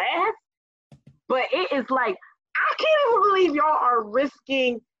to laugh, but it is like, I can't even believe y'all are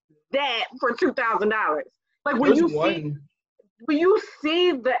risking that for $2,000. Like when you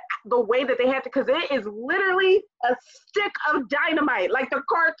see the way that they have to, because it is literally a stick of dynamite, like the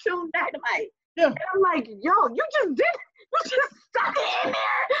cartoon dynamite. Yeah. And I'm like, yo, you just stuck it in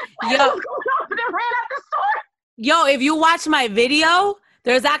there. Like, yo, going up and then ran out the store. Yo, if you watch my video,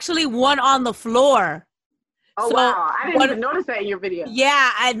 there's actually one on the floor. Oh, so, wow. I didn't even notice that in your video.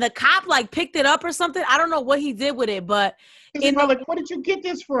 Yeah, and the cop picked it up or something. I don't know what he did with it, but where did you get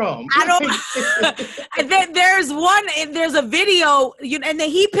this from? I don't. There's a video, and then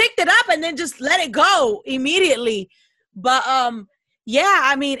he picked it up and then just let it go immediately. But yeah,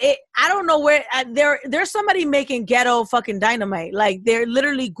 I mean, I don't know where there's somebody making ghetto fucking dynamite. Like, they're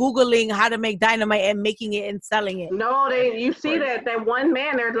literally Googling how to make dynamite and making it and selling it. No, you see that one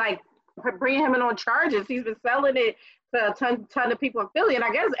man, they're like bringing him in on charges. He's been selling it to a ton of people in Philly, and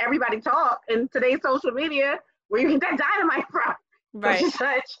I guess everybody talk in today's social media where you get that dynamite from, right?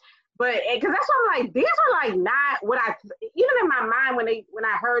 Such, but because that's what I'm like. These are like not what even in my mind when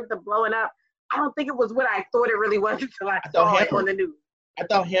I heard the blowing up, I don't think it was what I thought it really was until I saw it on the news. I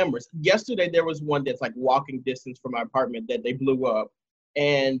thought hammers. Yesterday there was one that's like walking distance from my apartment that they blew up,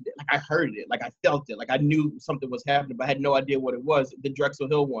 and like I heard it, like I felt it, like I knew something was happening, but I had no idea what it was. The Drexel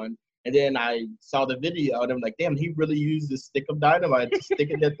Hill one. And then I saw the video, and I'm like, damn, he really used this stick of dynamite to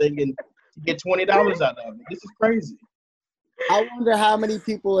stick in that thing and to get $20 out of it. This is crazy. I wonder how many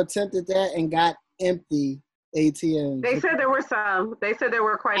people attempted that and got empty ATMs. They said there were some. They said there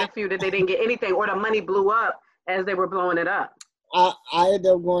were quite a few that they didn't get anything, or the money blew up as they were blowing it up. I ended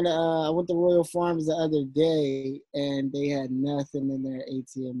up going to, I went to Royal Farms the other day, and they had nothing in their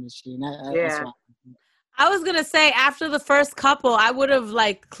ATM machine. That's why I was going to say, after the first couple, I would have,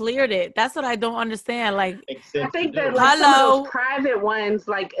 cleared it. That's what I don't understand. I think that, some of those private ones,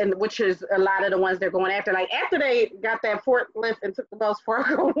 and which is a lot of the ones they're going after. After they got that forklift and took the Wells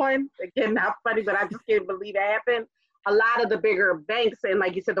Fargo one, again, not funny, but I just can't believe it happened. a lot of the bigger banks and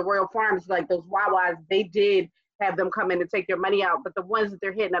like you said, the Royal Farms, like those Wawas, they did have them come in and take their money out. But the ones that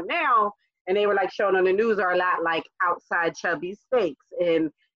they're hitting up now, and they were like shown on the news, are a lot like outside Chubby Steaks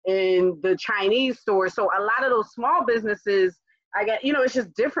and in the Chinese stores. So a lot of those small businesses, I get, it's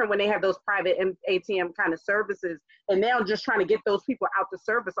just different when they have those private ATM kind of services. And now just trying to get those people out to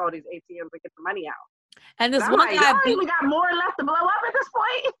service all these ATMs and get the money out. And this one guy, we got more left to blow up at this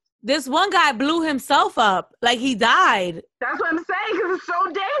point. This one guy blew himself up, like he died. That's what I'm saying, because it's so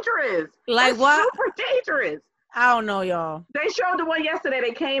dangerous. Like what? Super dangerous. I don't know, y'all. They showed the one yesterday.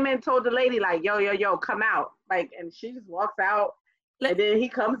 They came in, told the lady like, yo, come out. Like, and she just walks out. And then he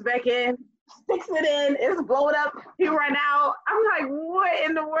comes back in, sticks it in, it's blowing up. He ran out. I'm like, what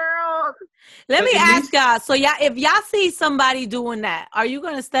in the world? Let me ask y'all. So y'all, if y'all see somebody doing that, are you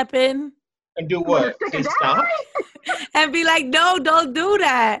gonna step in and do what? Stop? And be like, no, don't do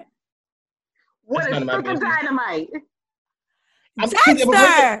that. What is stick of dynamite?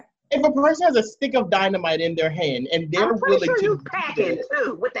 Dexter! If a person has a stick of dynamite in their hand and they're willing to you packing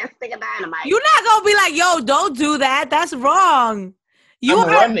too with that stick of dynamite. You're not gonna be like, yo, don't do that. That's wrong. I'm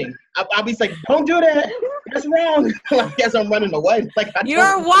running. I'll be like, don't do that. That's wrong. I guess I'm running away. Like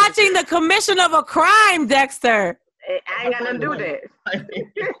you're watching the commission of a crime, Dexter. I ain't got nothing to do with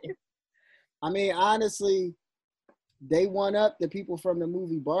it. I mean, honestly, they one up the people from the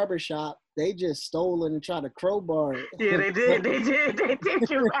movie Barbershop. They just stole it and tried to crowbar it. Yeah, they did. They did.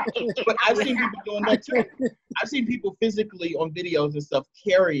 You're right. But I've seen people doing that too. I've seen people physically on videos and stuff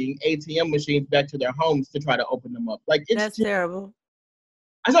carrying ATM machines back to their homes to try to open them up. Like that's terrible.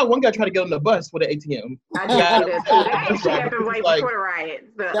 I saw one guy try to get on the bus with an ATM. I did that too. That actually happened right before the riot.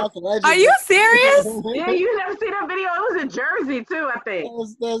 So. Are you serious? Yeah, you never seen that video? It was in Jersey too, I think.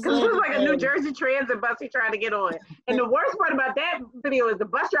 Because it was like a New Jersey Transit bus he tried to get on. And the worst part about that video is the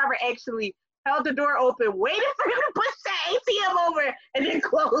bus driver actually held the door open, waited for him to push that ATM over, and then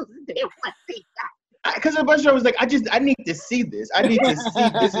closed it once he got. Because the bus driver was like, I need to see this. I need to see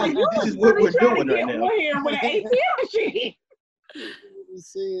this. This is what we're doing right now. With an ATM machine.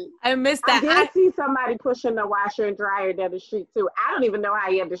 I missed that. I did see somebody pushing the washer and dryer down the street too. I don't even know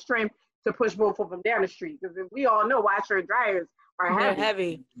how he had the strength to push both of them down the street, because we all know washer and dryers are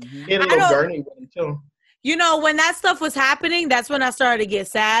heavy. It'll go burning with them too. You know, when that stuff was happening, that's when I started to get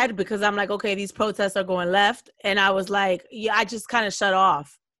sad, because I'm like, okay, these protests are going left, and I was like, yeah, I just kind of shut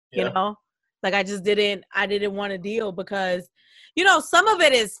off. You know, like I didn't want to deal, because, you know, some of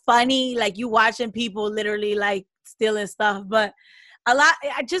it is funny, like you watching people literally like stealing stuff, but a lot,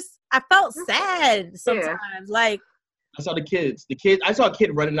 I felt sad sometimes. Like I saw the kids. I saw a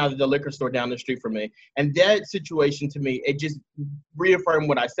kid running out of the liquor store down the street from me. And that situation to me, it just reaffirmed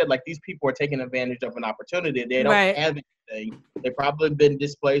what I said. Like, these people are taking advantage of an opportunity. They don't have anything. They've probably been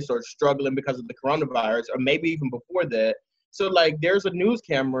displaced or struggling because of the coronavirus, or maybe even before that. So, like, there's a news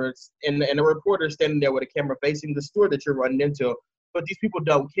camera and a reporter standing there with a camera facing the store that you're running into. But these people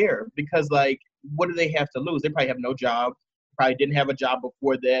don't care, because, like, what do they have to lose? They probably have no job. Probably didn't have a job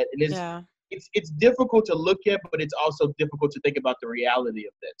before that. And it's difficult to look at, but it's also difficult to think about the reality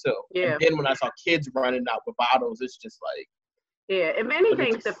of that too. Yeah. And then when I saw kids running out with bottles, it's just like, yeah. If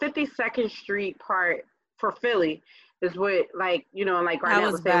anything, the 52nd Street part for Philly is what, like, you know, like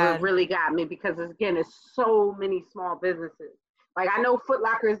Garnett was saying, what really got me, because again, it's so many small businesses. Like, I know Foot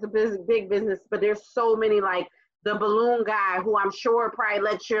Locker is the big business, but there's so many, like the balloon guy, who I'm sure probably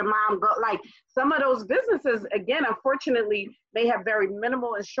lets your mom go. Like, some of those businesses, again, unfortunately, they have very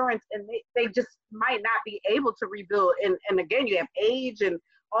minimal insurance, and they just might not be able to rebuild. And again, you have age and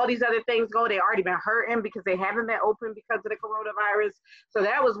all these other things go. They already been hurting because they haven't been open because of the coronavirus. So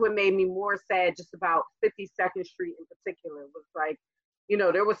that was what made me more sad just about 52nd Street in particular. It was like, you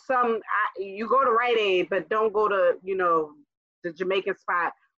know, there was you go to Rite Aid, but don't go to, you know, the Jamaican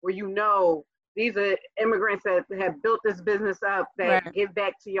spot where, you know, these are immigrants that have built this business up that give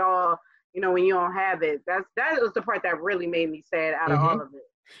back to y'all, you know, when you don't have it. That was the part that really made me sad out of all of it.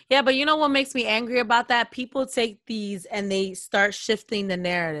 Yeah, but you know what makes me angry about that? People take these and they start shifting the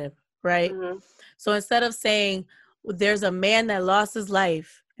narrative, right? Mm-hmm. So instead of saying, well, there's a man that lost his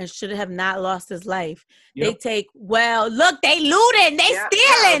life and should have not lost his life, they take, well, look, they looting, they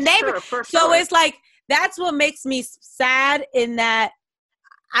stealing. So it's like, that's what makes me sad, in that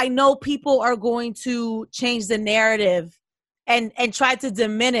I know people are going to change the narrative and try to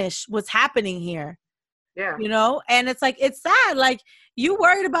diminish what's happening here. Yeah. You know? And it's like, it's sad. Like, you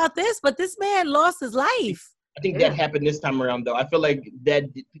worried about this, but this man lost his life. I think that happened this time around, though. I feel like that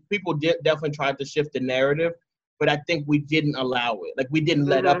people definitely tried to shift the narrative, but I think we didn't allow it. Like, we didn't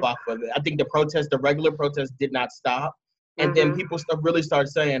let up off of it. I think the regular protest did not stop. And then people really started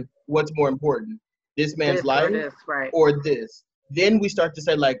saying, what's more important? this man's life or this. Then we start to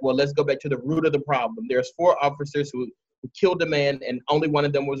say, like, well, let's go back to the root of the problem. There's 4 officers who killed a man, and only one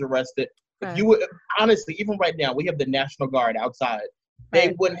of them was arrested. If you would, honestly, even right now, we have the National Guard outside.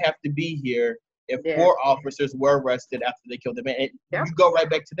 They wouldn't have to be here if 4 officers were arrested after they killed the man. And you go right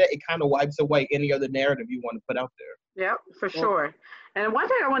back to that, it kind of wipes away any other narrative you want to put out there. Yep, for sure. And one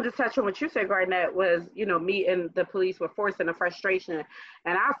thing I wanted to touch on what you said, Garnett, was, me and the police with force and the frustration.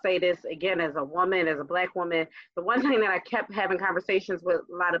 And I'll say this again, as a woman, as a Black woman, the one thing that I kept having conversations with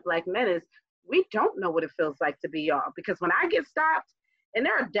a lot of Black men is we don't know what it feels like to be y'all. Because when I get stopped, and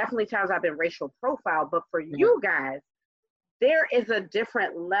there are definitely times I've been racial profiled, but for you guys, there is a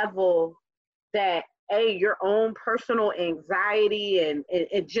different level that, your own personal anxiety and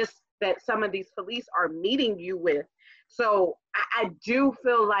just that some of these police are meeting you with. So I do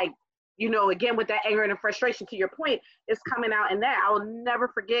feel like, again, with that anger and frustration, to your point, it's coming out in that. I will never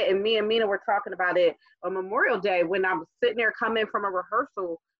forget, and me and Mina were talking about it on Memorial Day when I was sitting there coming from a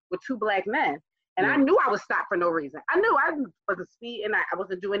rehearsal with 2 Black men. And I knew I was stopped for no reason. I knew I wasn't speeding, I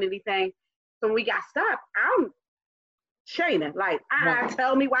wasn't doing anything. So when we got stopped, I'm Shayna, like,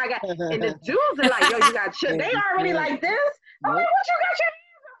 tell me why I got, and the dudes are like, yo, you got chill. They already like this. I'm like, what you got your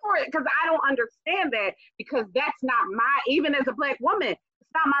hands up for it? Because I don't understand that, because that's not even as a Black woman,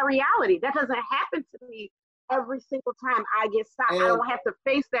 it's not my reality. That doesn't happen to me every single time I get stopped. I don't have to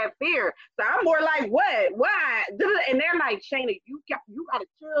face that fear. So I'm more like, what? Why? And they're like, Shayna, you gotta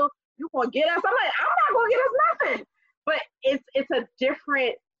chill. You gonna get us? I'm like, I'm not gonna get us nothing. But it's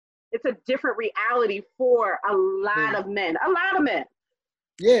a different reality for a lot of men. A lot of men.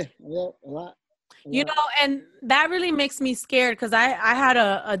 Yeah, a lot. And that really makes me scared, because I had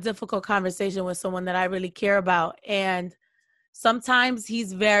a difficult conversation with someone that I really care about, and sometimes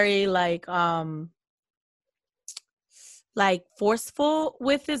he's very like forceful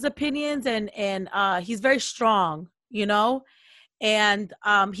with his opinions, and he's very strong, and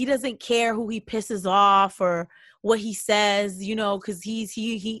he doesn't care who he pisses off or what he says, because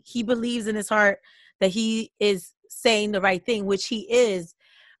he believes in his heart that he is saying the right thing, which he is.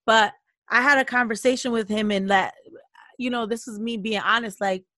 But I had a conversation with him, and that, this is me being honest,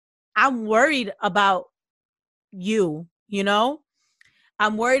 like, I'm worried about you,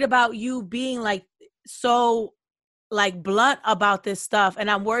 I'm worried about you being like so like blunt about this stuff, and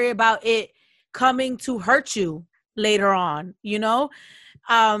I'm worried about it coming to hurt you later on,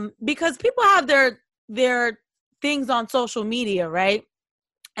 because people have their things on social media, right?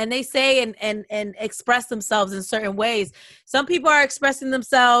 And they say and express themselves in certain ways. Some people are expressing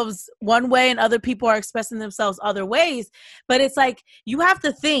themselves one way and other people are expressing themselves other ways. But it's like, you have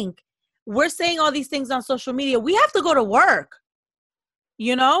to think, we're saying all these things on social media. We have to go to work,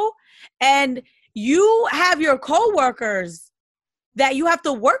 and you have your coworkers that you have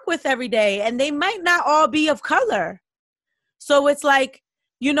to work with every day, and they might not all be of color. So it's like,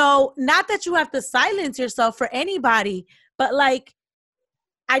 not that you have to silence yourself for anybody, but like,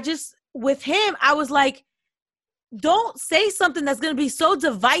 with him, I was like, don't say something that's going to be so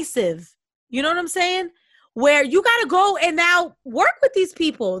divisive. You know what I'm saying? Where you got to go and now work with these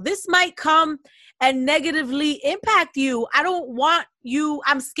people. This might come and negatively impact you. I don't want you.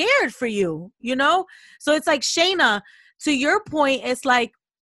 I'm scared for you, So it's like, Shayna, to your point, it's like,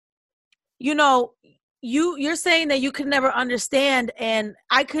 you're saying that you could never understand, and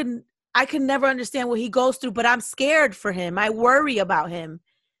I could never understand what he goes through, but I'm scared for him. I worry about him,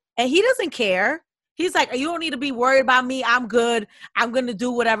 and he doesn't care. He's like, you don't need to be worried about me. I'm good. I'm going to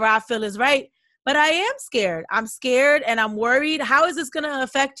do whatever I feel is right. But I am scared. I'm scared and I'm worried. How is this going to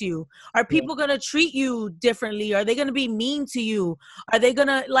affect you? Are people going to treat you differently? Are they going to be mean to you? Are they going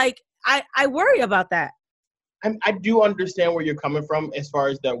to I worry about that. I do understand where you're coming from as far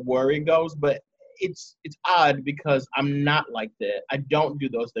as that worry goes, but it's odd because I'm not like that. I don't do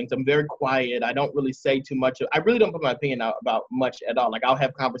those things. I'm very quiet. I don't really say too much. I really don't put my opinion out about much at all. Like, I'll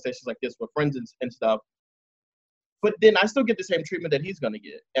have conversations like this with friends and stuff, but then I still get the same treatment that he's going to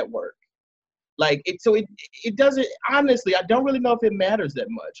get at work. Like, it doesn't, honestly, I don't really know if it matters that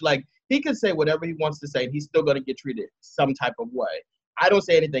much. Like, he could say whatever he wants to say, and he's still going to get treated some type of way. I don't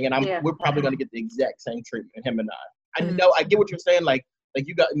say anything, and we're probably going to get the exact same treatment, him and I. I know, I get what you're saying. Like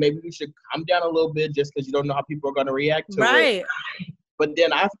maybe we should calm down a little bit just because you don't know how people are going to react to it. But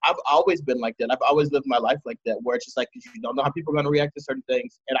then I've always been like that. I've always lived my life like that, where it's just like, you don't know how people are going to react to certain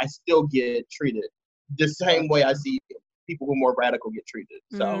things, and I still get treated the same way I see people who are more radical get treated.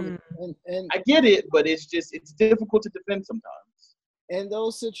 So and I get it, but it's difficult to defend sometimes. In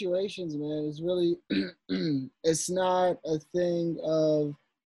those situations, man, it's really, it's not a thing of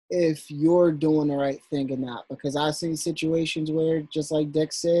if you're doing the right thing or not. Because I've seen situations where, just like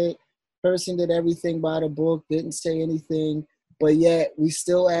Dex said, Person did everything by the book, didn't say anything, but yet we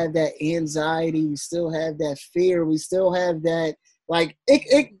still have that anxiety, we still have that fear, we still have that, like,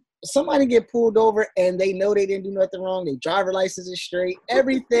 somebody get pulled over and they know they didn't do nothing wrong, their driver license is straight,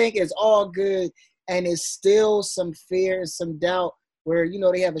 everything is all good, and it's still some fear and some doubt where, you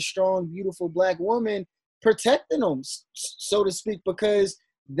know, they have a strong, beautiful black woman protecting them, so to speak, because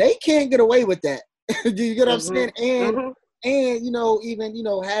they can't get away with that. Do you get what I'm saying? And, you know, even, you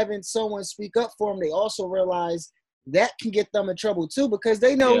know, having someone speak up for them, they also realize that can get them in trouble too, because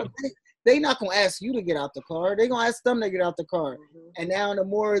they know they're not going to ask you to get out the car. They're going to ask them to get out the car. And now the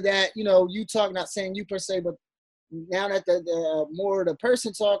more that, you know, you talk, not saying you per se, but now that the more the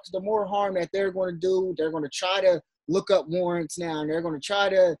person talks, the more harm that they're going to do. They're going to try to look up warrants now, and they're going to try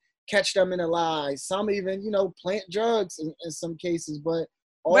to catch them in a lie. Some even, you know, plant drugs in some cases, but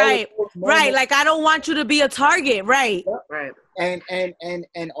right. Like, I don't want you to be a target. Right. Right.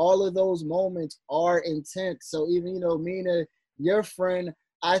 And all of those moments are intense. So even, you know, Mina, your friend,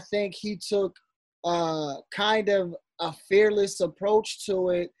 I think he took kind of a fearless approach to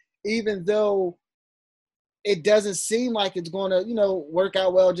it, even though it doesn't seem like it's going to, you know, work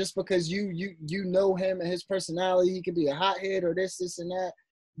out well, just because you know him and his personality. He could be a hothead or this and that.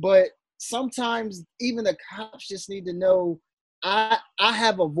 But sometimes even the cops just need to know, I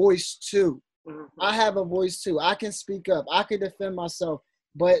have a voice too. I have a voice too. I can speak up. I can defend myself.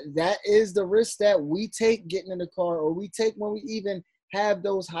 But that is the risk that we take getting in the car, or we take when we even have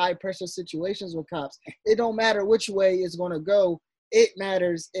those high pressure situations with cops. It don't matter which way it's going to go. It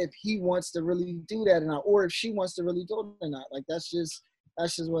matters if he wants to really do that or not, or if she wants to really do it or not. Like, that's just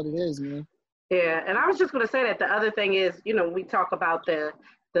what it is, man. Yeah, and I was just going to say that the other thing is, you know, we talk about the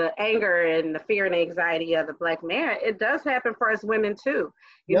anger and the fear and anxiety of the black man. It does happen for us women too.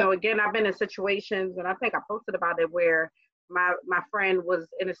 You know, again, I've been in situations, and I think I posted about it, where my friend was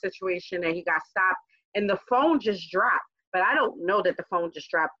in a situation and he got stopped and the phone just dropped. But I don't know that the phone just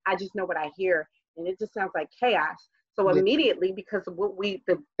dropped. I just know what I hear, and it just sounds like chaos. So immediately, because of what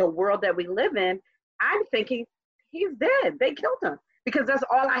the world that we live in, I'm thinking he's dead. They killed him, because that's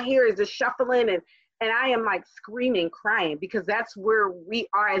all I hear is the shuffling, and I am like screaming, crying, because that's where we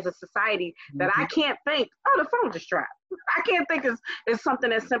are as a society, that I can't think, oh, the phone just dropped. I can't think it's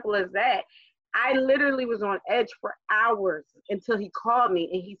something as simple as that. I literally was on edge for hours until he called me,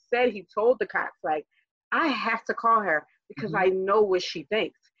 and he said he told the cops, like, I have to call her because I know what she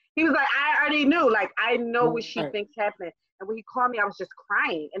thinks. He was like, I already knew, like, I know what she thinks happened. And when he called me, I was just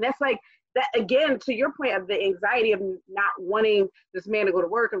crying. And that's like, that again, to your point of the anxiety of not wanting this man to go to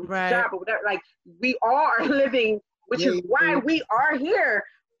work or job or whatever, like, we are living, which is why we are here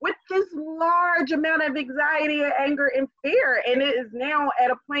with this large amount of anxiety and anger and fear. And it is now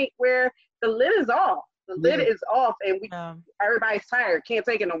at a point where the lid is off. The lid is off, and everybody's tired, can't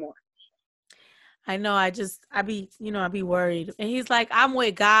take it no more. I know. I be worried. And he's like, I'm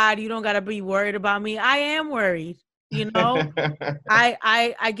with God. You don't got to be worried about me. I am worried. You know,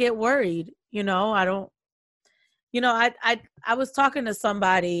 I get worried, you know, I don't, you know, I was talking to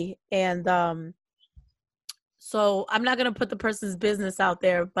somebody, and, so I'm not going to put the person's business out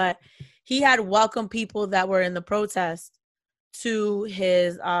there, but he had welcomed people that were in the protest to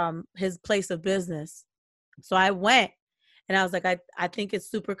his place of business. So I went. And I was like, I think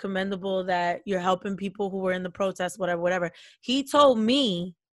it's super commendable that you're helping people who were in the protest, whatever. He told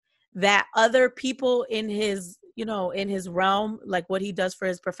me that other people in his, you know, in his realm, like what he does for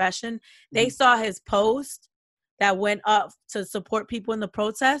his profession, they saw his post that went up to support people in the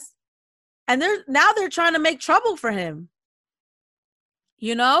protest. And they're trying to make trouble for him.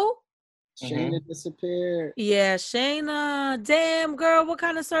 You know? Shayna disappeared. Yeah, Shayna. Damn, girl, what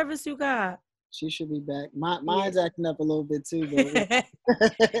kind of service you got? She should be back. Mine's acting up a little bit too, though.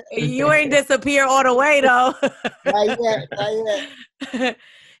 You ain't disappear all the way, though. Not yet.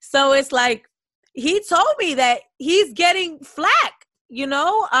 So it's like, he told me that he's getting flack, you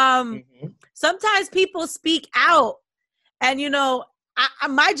know? Sometimes people speak out, and, you know,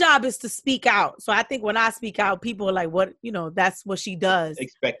 my job is to speak out. So I think when I speak out, people are like, what, you know, that's what she does.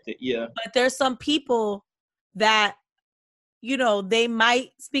 Expect it, yeah. But there's some people that, you know, they might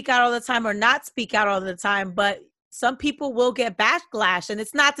speak out all the time or not speak out all the time, but some people will get backlash. And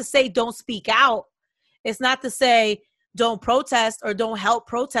it's not to say don't speak out. It's not to say don't protest or don't help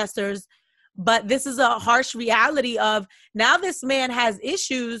protesters. But this is a harsh reality of, now this man has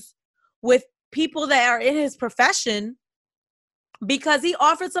issues with people that are in his profession because he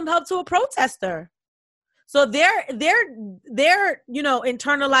offered some help to a protester. So they're you know,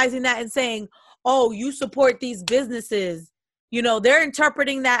 internalizing that and saying, oh, you support these businesses. You know, they're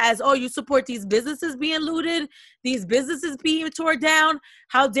interpreting that as, oh, you support these businesses being looted, these businesses being torn down.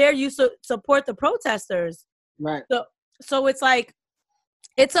 How dare you support the protesters? Right. So it's like,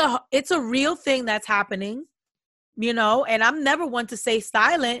 it's a real thing that's happening, you know, and I'm never one to stay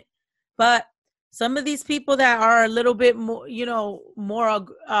silent, but some of these people that are a little bit more, you know, more,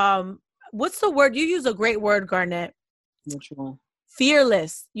 what's the word? You use a great word, Garnett. Which one?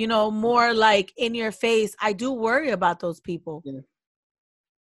 Fearless, you know, more like in your face. I do worry about those people. Yeah.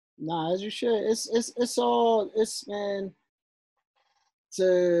 Nah, as you should. It's man,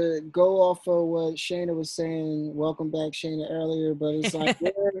 to go off of what Shayna was saying. Welcome back, Shayna, earlier, but it's like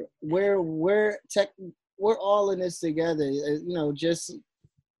we're all in this together. You know, just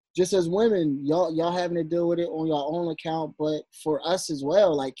as women, y'all having to deal with it on your own account, but for us as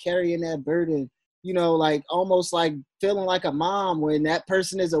well, like carrying that burden. You know, like almost like feeling like a mom when that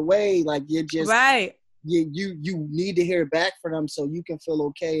person is away. Like you're just right. You need to hear back from them so you can feel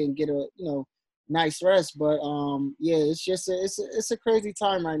okay and get a nice rest. But yeah, it's just it's a crazy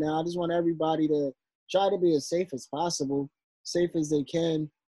time right now. I just want everybody to try to be as safe as possible, safe as they can,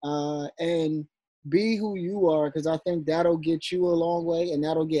 and be who you are, because I think that'll get you a long way, and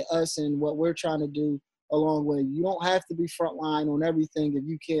that'll get us and what we're trying to do a long way. You don't have to be frontline on everything if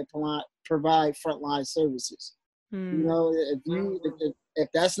you can't provide frontline services. You know, if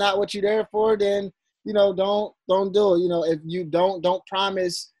that's not what you're there for, then don't do it. You know, if you don't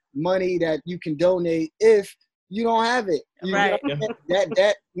promise money that you can donate if you don't have it. Right.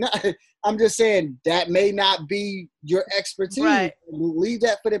 I'm just saying that may not be your expertise. Right. Leave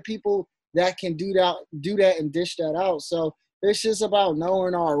that for the people that can do that and dish that out. So it's just about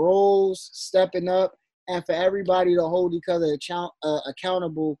knowing our roles, stepping up, and for everybody to hold each other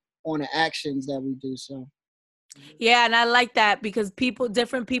accountable on the actions that we do. So. Yeah, and I like that because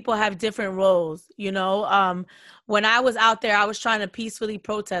different people have different roles, you know. When I was out there, I was trying to peacefully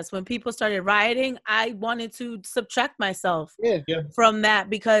protest. When people started rioting, I wanted to subtract myself from that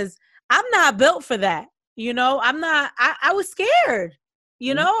because I'm not built for that. You know, I was scared.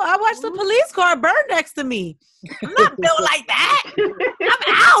 You know, I watched the police car burn next to me. I'm not built like that. I'm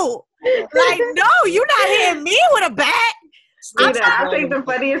out. Like, no, you're not hitting me with a bat. I think the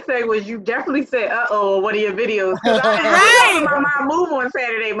funniest thing was you definitely said "uh-oh" on one of your videos, because I was on my move on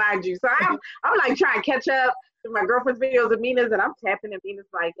Saturday, mind you. So I'm like trying to catch up to my girlfriend's videos of Mina's, and I'm tapping, and Mina's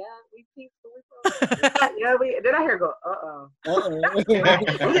like, "Yeah, we peaceful." Yeah, then I hear go, "uh-oh."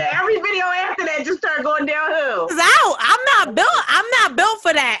 Yeah, every video after that just started going downhill. Out. I'm not built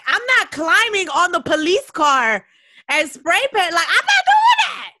for that. I'm not climbing on the police car and spray paint. Like, I'm not doing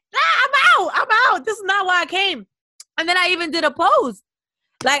that. Nah, I'm out. This is not why I came. And then I even did a post.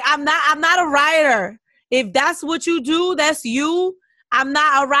 Like, I'm not a rioter. If that's what you do, that's you. I'm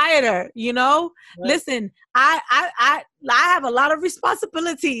not a rioter, you know? Right. Listen, I have a lot of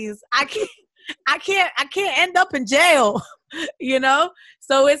responsibilities. I can't end up in jail, you know?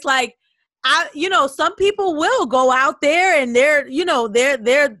 So it's like, some people will go out there and they're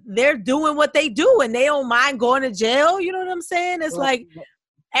doing what they do and they don't mind going to jail. You know what I'm saying? It's like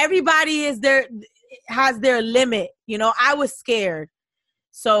everybody has their limit. You know, I was scared.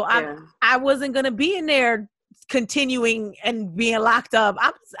 So I wasn't going to be in there continuing and being locked up.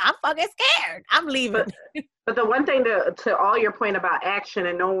 I'm fucking scared. I'm leaving. But the one thing to all your point about action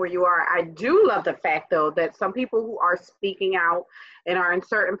and knowing where you are, I do love the fact, though, that some people who are speaking out and are in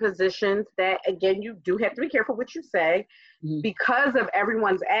certain positions that, again, you do have to be careful what you say. Because of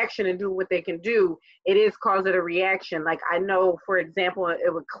everyone's action and doing what they can do, it is causing a reaction. Like, I know, for example,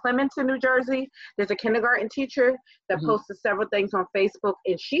 it was Clementon, New Jersey. There's a kindergarten teacher that posted several things on Facebook,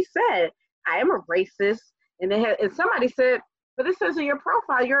 and she said, "I am a racist." And somebody said, "But it says in your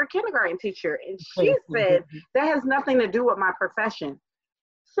profile, you're a kindergarten teacher." And she said, "That has nothing to do with my profession."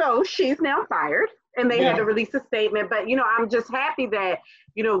 So she's now fired, and they had to release a statement. But, I'm just happy that,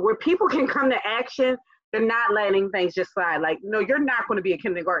 where people can come to action, they're not letting things just slide. Like, no, you're not going to be a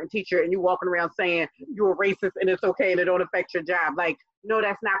kindergarten teacher and you're walking around saying you're a racist and it's okay and it don't affect your job. Like, no,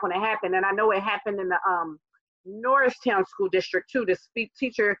 that's not going to happen. And I know it happened in the Norristown School District too. The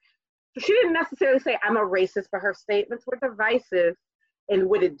teacher, she didn't necessarily say I'm a racist, but her statements were divisive. And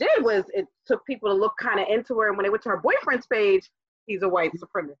what it did was it took people to look kind of into her. And when they went to her boyfriend's page, he's a white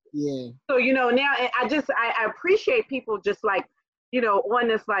supremacist. Yeah. So, now I appreciate people just like, on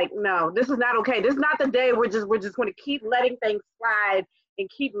this, like, no, this is not okay. This is not the day we're just going to keep letting things slide and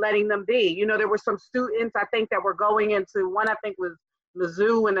keep letting them be. There were some students, I think, that were going into one, I think was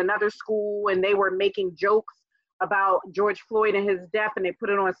Mizzou and another school, and they were making jokes about George Floyd and his death, and they put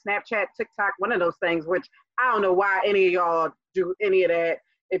it on Snapchat, TikTok, one of those things, which I don't know why any of y'all do any of that.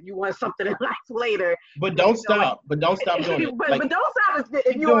 if you want something in life later. But don't stop. But don't stop doing it. But don't stop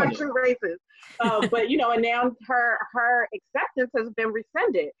if you are a true racist. But and now her acceptance has been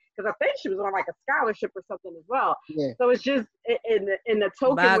rescinded because I think she was on like a scholarship or something as well. Yeah. So it's just in the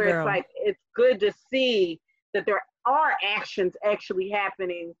token where it's like it's good to see that there are actions actually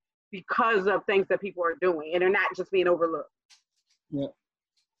happening because of things that people are doing, and they're not just being overlooked. Yeah.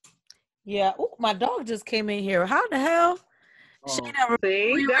 Yeah. Oh, my dog just came in here. How the hell? Shayna,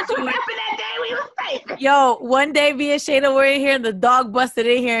 see, that's what happened that day we was safe. Yo, one day me and Shayna were in here and the dog busted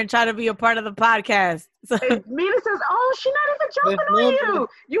in here and tried to be a part of the podcast. So Mina says, "Oh, she's not even jumping on you.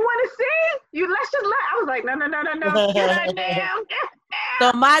 You want to see? Let's just let." I was like, "No, get her down."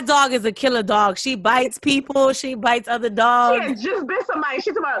 So my dog is a killer dog. She bites people. She bites other dogs. She had just bit somebody.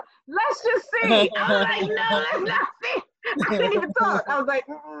 She's about, "Let's just see." I was like, "No, let's not see." I didn't even talk. I was like,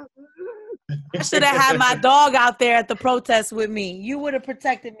 I should have had my dog out there at the protest with me. You would have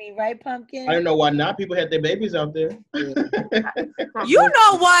protected me, right, Pumpkin? I don't know why not. People had their babies out there. You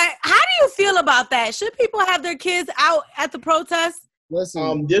know what? How do you feel about that? Should people have their kids out at the protest?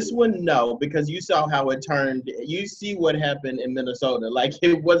 Listen, this one, no, because you saw how it turned. You see what happened in Minnesota. Like,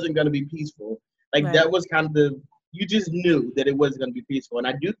 it wasn't going to be peaceful. Like, right. That was kind of you just knew that it wasn't going to be peaceful. And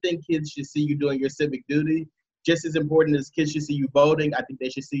I do think kids should see you doing your civic duty. Just as important as kids should see you voting, I think they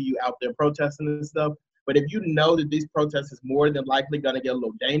should see you out there protesting and stuff. But if you know that these protests is more than likely going to get a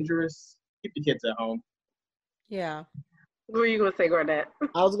little dangerous, keep the kids at home. Yeah. What were you going to say, Garnett?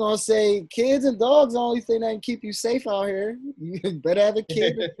 I was going to say kids and dogs are the only thing that can keep you safe out here. You better have a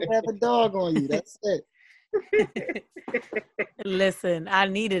kid or better have a dog on you. That's it. Listen, I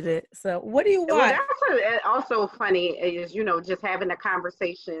needed it. So what do you want? Well, that's also funny is, just having a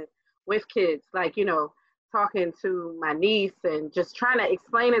conversation with kids. Like, talking to my niece and just trying to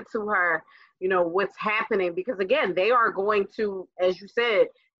explain it to her, what's happening. Because again, they are going to, as you said,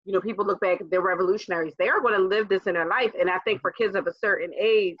 people look back, they're revolutionaries. They are going to live this in their life. And I think for kids of a certain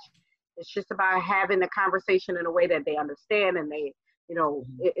age, it's just about having the conversation in a way that they understand and they,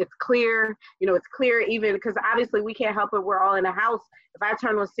 it's clear, it's clear even because obviously we can't help it. We're all in the house. If I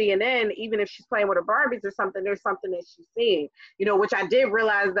turn on CNN, even if she's playing with her Barbies or something, there's something that she's seeing, which I did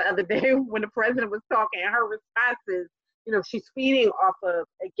realize the other day when the president was talking and her responses, she's feeding off of,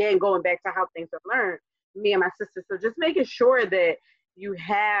 again, going back to how things are learned, me and my sister. So just making sure that you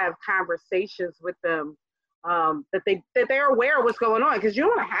have conversations with them, that they're aware of what's going on because you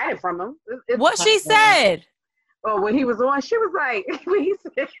don't want to hide it from them. What she said. Oh, when he was on, she was like, when he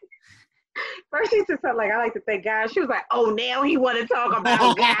said, first he said something like, "I like to thank God." She was like, "Oh, now he want to talk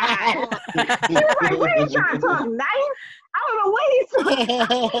about God." She was like, "What are you trying to talk nice?" I don't know what he's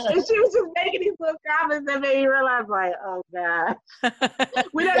talking. And she was just making these little comments that made me realize, like, oh God,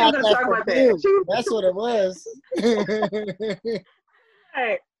 we're not even gonna talk about that. That's what it was.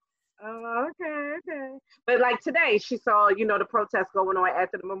 Right. Oh, okay. But like today, she saw, the protest going on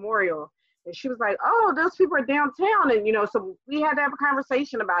after the memorial. And she was like, "Oh, those people are downtown." And, so we had to have a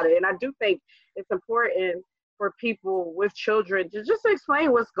conversation about it. And I do think it's important for people with children to just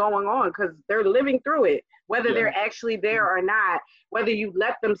explain what's going on because they're living through it, whether they're actually there or not, whether you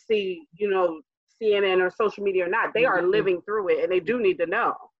let them see, CNN or social media or not, they are living through it and they do need to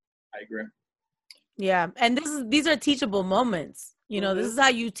know. I agree. Yeah. And these are teachable moments. This is how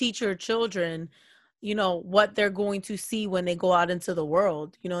you teach your children what they're going to see when they go out into the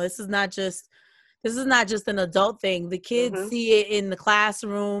world. This is not just an adult thing. The kids see it in the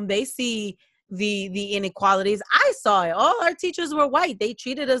classroom. They see the inequalities. I saw it. All our teachers were white. They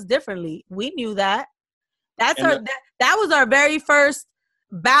treated us differently. We knew that. That was our very first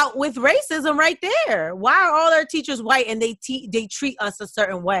bout with racism right there. Why are all our teachers white and they treat us a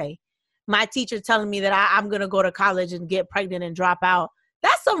certain way? My teacher telling me that I'm going to go to college and get pregnant and drop out.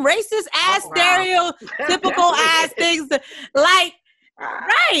 That's some racist ass, stereotypical ass things. Right.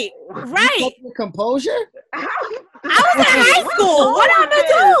 Your composure? I was in high school. What am I gonna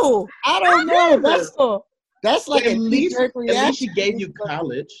do? I don't know. That's like at least she gave you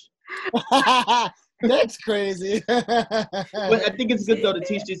college. That's crazy. But I think it's good though to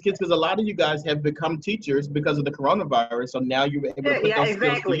teach these kids because a lot of you guys have become teachers because of the coronavirus. So now you're able to put those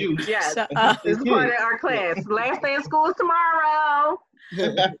skills to use. Yes, this is part of our class. Last day of school is tomorrow.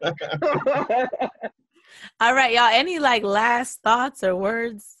 All right, y'all. Any last thoughts or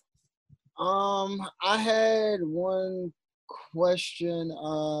words? I had one question.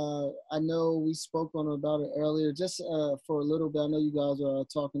 I know we spoke about it earlier. Just for a little bit. I know you guys are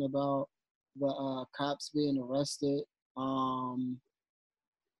talking about the cops being arrested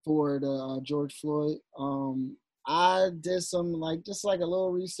for the George Floyd. I did some just a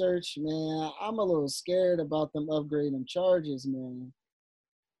little research, man. I'm a little scared about them upgrading charges, man.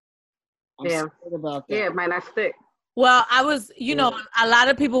 I'm scared about that. Yeah, it might not stick. Well, I was, a lot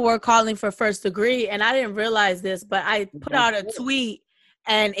of people were calling for first degree, and I didn't realize this, but I put out a tweet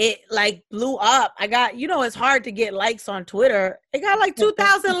and it like blew up. I got, it's hard to get likes on Twitter. It got like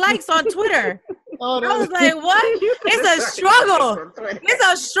 2,000 likes on Twitter. I was like, what? It's a struggle. It's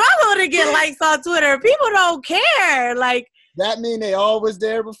a struggle to get likes on Twitter. People don't care. Like, that mean they all was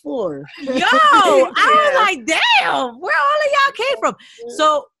there before. Yo, I was like, damn, where all of y'all came from?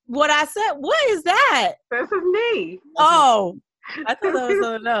 So what I said, what is that? That's me. Oh, I thought that was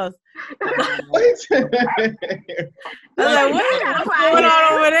something else. I was like, what's going on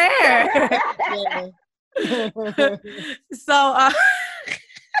over there? So,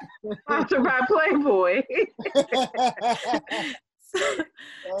 sponsored by Playboy.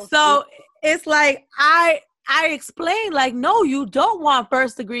 So it's like I explained, like, no, you don't want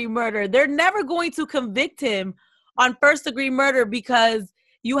first degree murder. They're never going to convict him on first degree murder because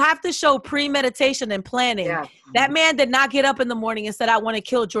you have to show premeditation and planning. Yeah. That man did not get up in the morning and said, I want to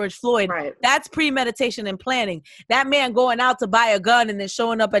kill George Floyd. Right. That's premeditation and planning. That man going out to buy a gun and then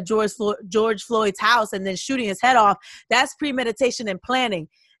showing up at George Floyd's house and then shooting his head off. That's premeditation and planning.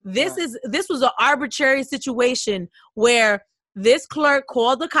 This was an arbitrary situation where this clerk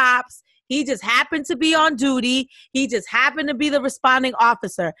called the cops. He just happened to be on duty. He just happened to be the responding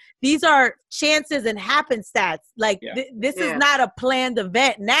officer. These are chances and happenstance. Like, this is not a planned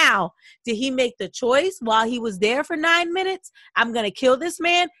event. Now, did he make the choice while he was there for 9 minutes? I'm going to kill this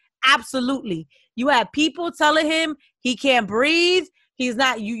man? Absolutely. You had people telling him he can't breathe. He's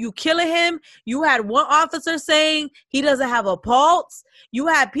not, you killing him. You had one officer saying he doesn't have a pulse. You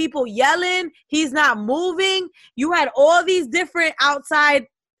had people yelling, he's not moving. You had all these different outside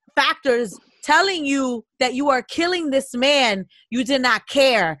factors telling you that you are killing this man. You did not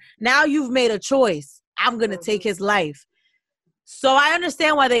care. Now you've made a choice. I'm going to take his life. So I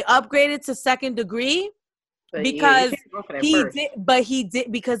understand why they upgraded to second degree, because he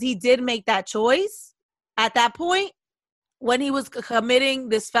did make that choice at that point when he was committing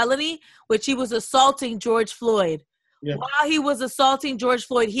this felony, which he was assaulting George Floyd. Yeah. While he was assaulting George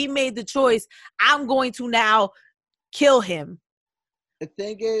Floyd, he made the choice, I'm going to now kill him. The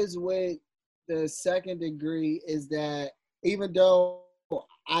thing is with the second degree is that even though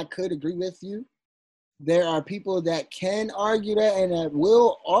I could agree with you, there are people that can argue that and that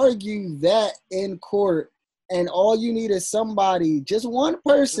will argue that in court. And all you need is somebody, just one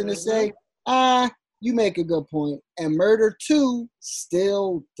person to say, you make a good point. And Murder 2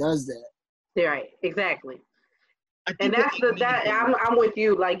 still does that. Yeah, right, exactly. And I'm with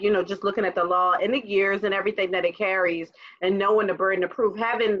you, like, just looking at the law and the years and everything that it carries and knowing the burden of proof,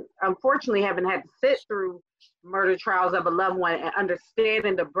 unfortunately haven't had to sit through murder trials of a loved one and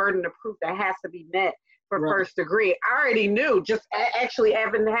understanding the burden of proof that has to be met for first degree. I already knew, just actually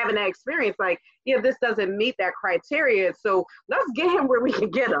having that experience, like, this doesn't meet that criteria, so let's get him where we can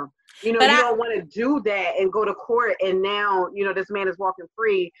get him. You don't want to do that and go to court and now, this man is walking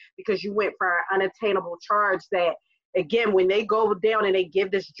free because you went for an unattainable charge that, again, when they go down and they give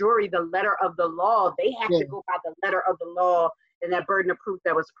this jury the letter of the law, they have to go by the letter of the law and that burden of proof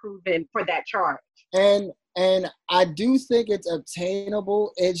that was proven for that charge. And I do think it's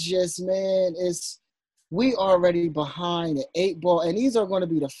obtainable. It's just, man, we already behind the 8 ball, and these are going to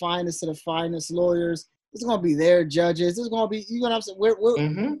be the finest of the finest lawyers. It's going to be their judges. It's going to be, what I'm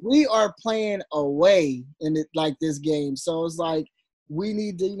saying? We are playing away in it, like this game. So it's like, we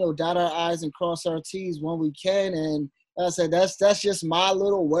need to, dot our I's and cross our T's when we can. And like I said, that's just my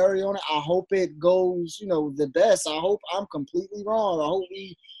little worry on it. I hope it goes, the best. I hope I'm completely wrong. I hope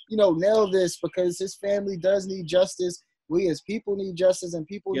we, nail this, because his family does need justice. We as people need justice, and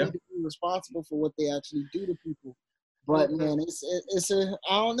people need to be responsible for what they actually do to people. But man, I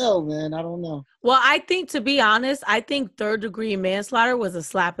don't know, man. I don't know. Well, I think, to be honest, third degree manslaughter was a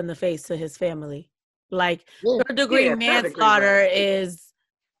slap in the face to his family. Like, third degree manslaughter is,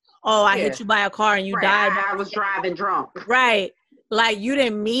 I hit you by a car and you died. I was driving drunk. Right. Like, you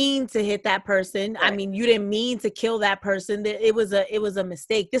didn't mean to hit that person. Right. I mean, you didn't mean to kill that person. It was a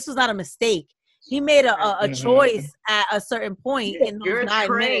mistake. This was not a mistake. He made a choice at a certain point in those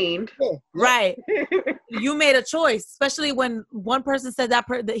 9 minutes. Right. You made a choice, especially when one person said that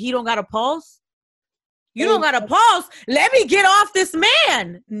he don't got a pulse. You don't got a pulse. Let me get off this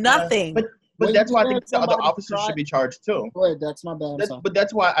man. Nothing. But that's why I think the other officers should be charged too. Wait, that's my bad. But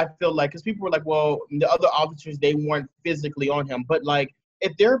that's why I feel like, because people were like, well, the other officers, they weren't physically on him. But like,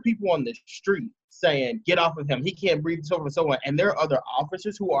 if there are people on the street saying, get off of him, he can't breathe, so forth and so on, and there are other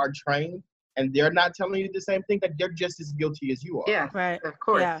officers who are trained and they're not telling you the same thing, like, they're just as guilty as you are. Yeah, right. Of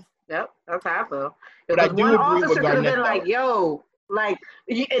course. Yeah. Yep, that's how I feel. But I do agree with Garnett. Been like, yo, Like,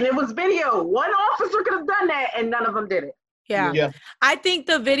 and it was video. One officer could have done that, and none of them did it. Yeah. I think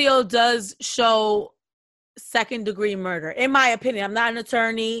the video does show second-degree murder, in my opinion. I'm not an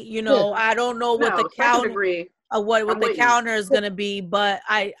attorney, you know. I don't know what the counter what the counter is going to be, but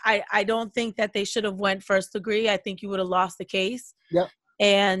I don't think that they should have went first degree. I think you would have lost the case. Yep.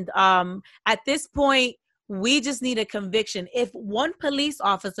 And at this point, we just need a conviction. If one police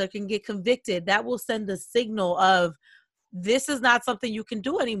officer can get convicted, that will send a signal of this is not something you can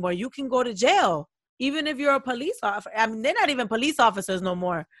do anymore. You can go to jail, even if you're a police officer. I mean, they're not even police officers no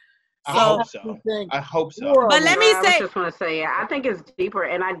more. So, I hope so. But let me say, I just want to say, I think it's deeper,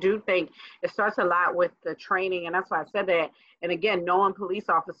 and I do think it starts a lot with the training, and that's why I said that. And again, knowing police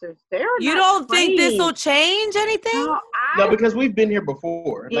officers, you don't think this will change anything? No, because we've been here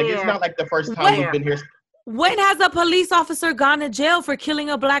before. Like it's not like the first time we've been here. When has a police officer gone to jail for killing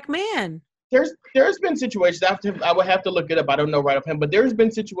a black man? There's been situations. I would have to look it up. I don't know right offhand, but there's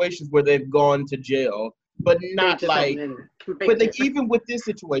been situations where they've gone to jail. But not like, but like even with this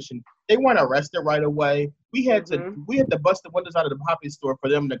situation, they weren't arrested right away. We had to bust the windows out of the Poppy store for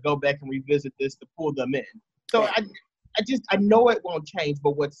them to go back and revisit this to pull them in. So I know it won't change.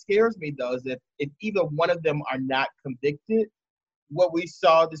 But what scares me though is if either one of them are not convicted, what we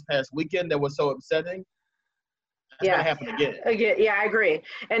saw this past weekend that was so upsetting, that's gonna happen again. Yeah, I agree.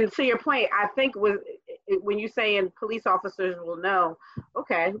 And to your point, I think when you saying police officers will know,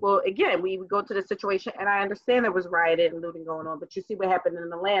 okay, well, again, we go to the situation, and I understand there was rioting and looting going on, but you see what happened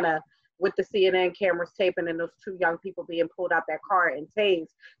in Atlanta with the CNN cameras taping and those two young people being pulled out that car and tased.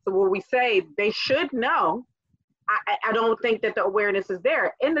 So when we say they should know, I don't think that the awareness is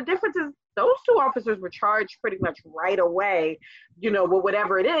there. And the difference is those two officers were charged pretty much right away, you know, with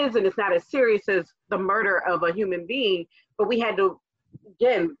whatever it is, and it's not as serious as the murder of a human being, but we had to,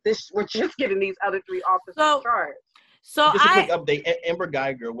 again, we're just getting these other three officers charged. So just a quick update. Amber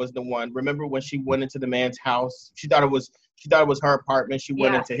Geiger was the one. Remember when she went into the man's house? She thought it was her apartment. She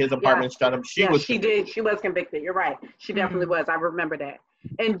went into his apartment and shot him. She did. She was convicted. You're right. She definitely was. I remember that.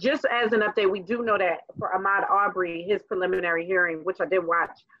 And just as an update, we do know that for Ahmaud Arbery, his preliminary hearing, which I did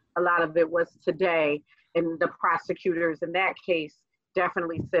watch, a lot of it was today, and the prosecutors in that case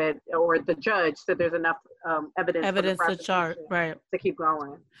definitely said, or the judge said, there's enough evidence to charge, right, to keep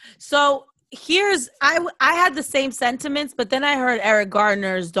going. So I had the same sentiments, but then I heard Eric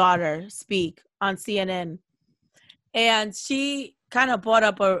Gardner's daughter speak on CNN, and she kind of brought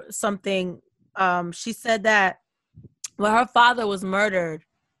up something. She said that when her father was murdered,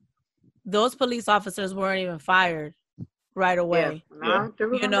 those police officers weren't even fired right away.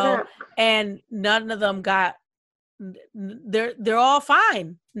 You know, and none of them got. They're all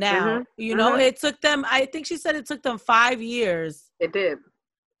fine now. You know, it took them. I think she said it took them 5 years. It did.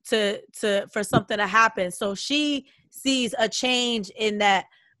 For something to happen. So she sees a change in that.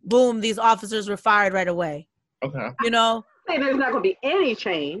 Boom, these officers were fired right away. Okay. You know, there's not going to be any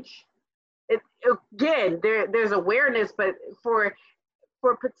change. Again, there's awareness, but for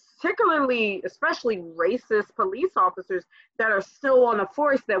particularly, especially racist police officers that are still on the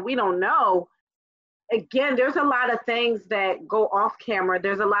force that we don't know, again, there's a lot of things that go off camera.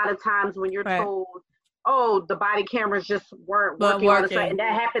 There's a lot of times when you're told, oh, the body cameras just weren't working on the site. And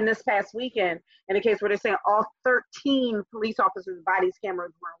that happened this past weekend in a case where they're saying all 13 police officers' bodies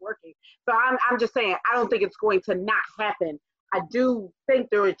cameras weren't working. So I'm just saying, I don't think it's going to not happen. I do think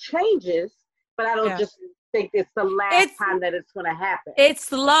there are changes, but I don't just think it's the last time that it's going to happen. It's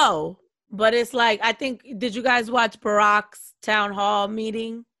slow, but it's like, I think, did you guys watch Barack's town hall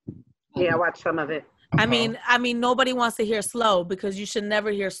meeting? Yeah, I watched some of it. I mean, nobody wants to hear slow, because you should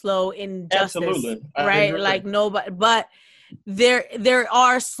never hear slow in justice. Absolutely. Right? Like nobody, but there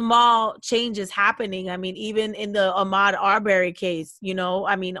are small changes happening. I mean, even in the Ahmaud Arbery case, you know,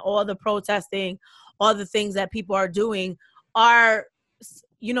 I mean, all the protesting, all the things that people are doing are,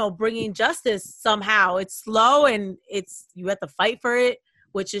 you know, bringing justice somehow. It's slow and you have to fight for it,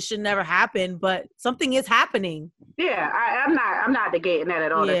 which it should never happen, but something is happening. Yeah, I'm not negating that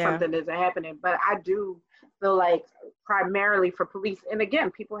at all. That something isn't happening, but I do feel like primarily for police, and again,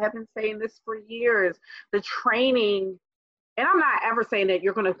 people have been saying this for years, the training, and I'm not ever saying that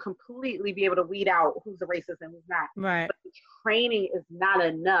you're going to completely be able to weed out who's a racist and who's not. Right. But the training is not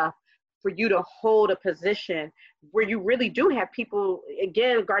enough for you to hold a position where you really do have people.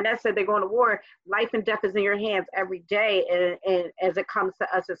 Again, Garnett said they're going to war. Life and death is in your hands every day. And as it comes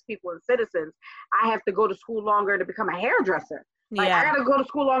to us as people and citizens, I have to go to school longer to become a hairdresser. Like I got to go to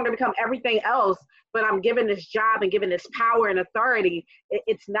school longer to become everything else, but I'm given this job and given this power and authority.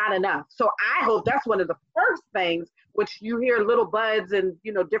 It's not enough. So I hope that's one of the first things, which you hear little buds and,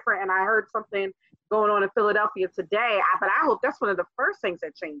 you know, different. And I heard something going on in Philadelphia today. But I hope that's one of the first things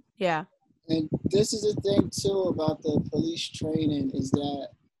that changes. Yeah. And this is the thing too about the police training is that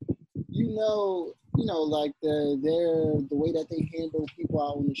like the way that they handle people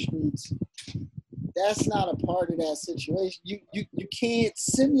out on the streets. That's not a part of that situation. You can't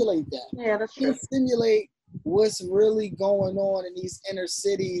simulate that. Yeah, that's true. You can't simulate what's really going on in these inner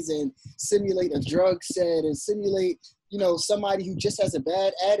cities and simulate a drug set and simulate, somebody who just has a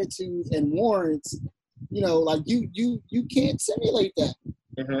bad attitude and warrants, like you can't simulate that.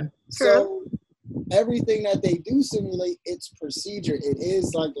 Mm-hmm. So everything that they do simulate, it's procedure. It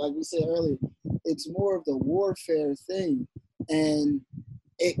is like we said earlier, it's more of the warfare thing. And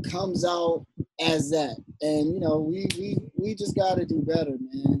it comes out as that. And, we just got to do better,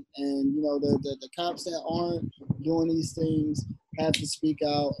 man. And, the cops that aren't doing these things have to speak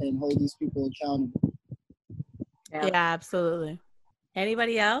out and hold these people accountable. Yeah, absolutely.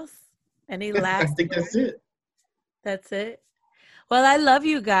 Anybody else? Any last? I think that's it. That's it. Well, I love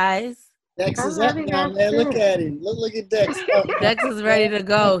you guys. Dex is up now, man. Look at him. Look at Dex. Dex is ready to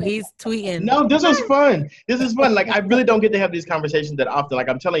go. He's tweeting. No, this was fun. This is fun. Like, I really don't get to have these conversations that often. Like,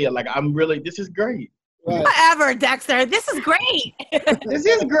 I'm telling you, like, this is great. Right. Whatever, Dexter. This is great. This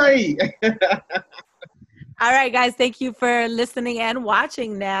is great. All right, guys. Thank you for listening and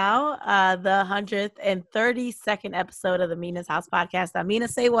watching now. The 132nd episode of the Mina's House podcast. I'm Mina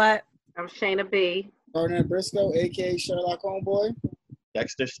Say What? I'm Shayna B. Garnett Briscoe, a.k.a. Sherlock Homeboy.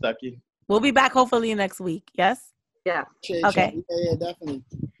 Dexter Stuckey. We'll be back hopefully next week. Yes? Yeah. Okay. Yeah, definitely.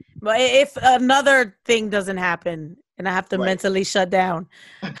 But if another thing doesn't happen and I have to mentally shut down.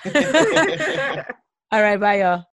 All right, bye, y'all.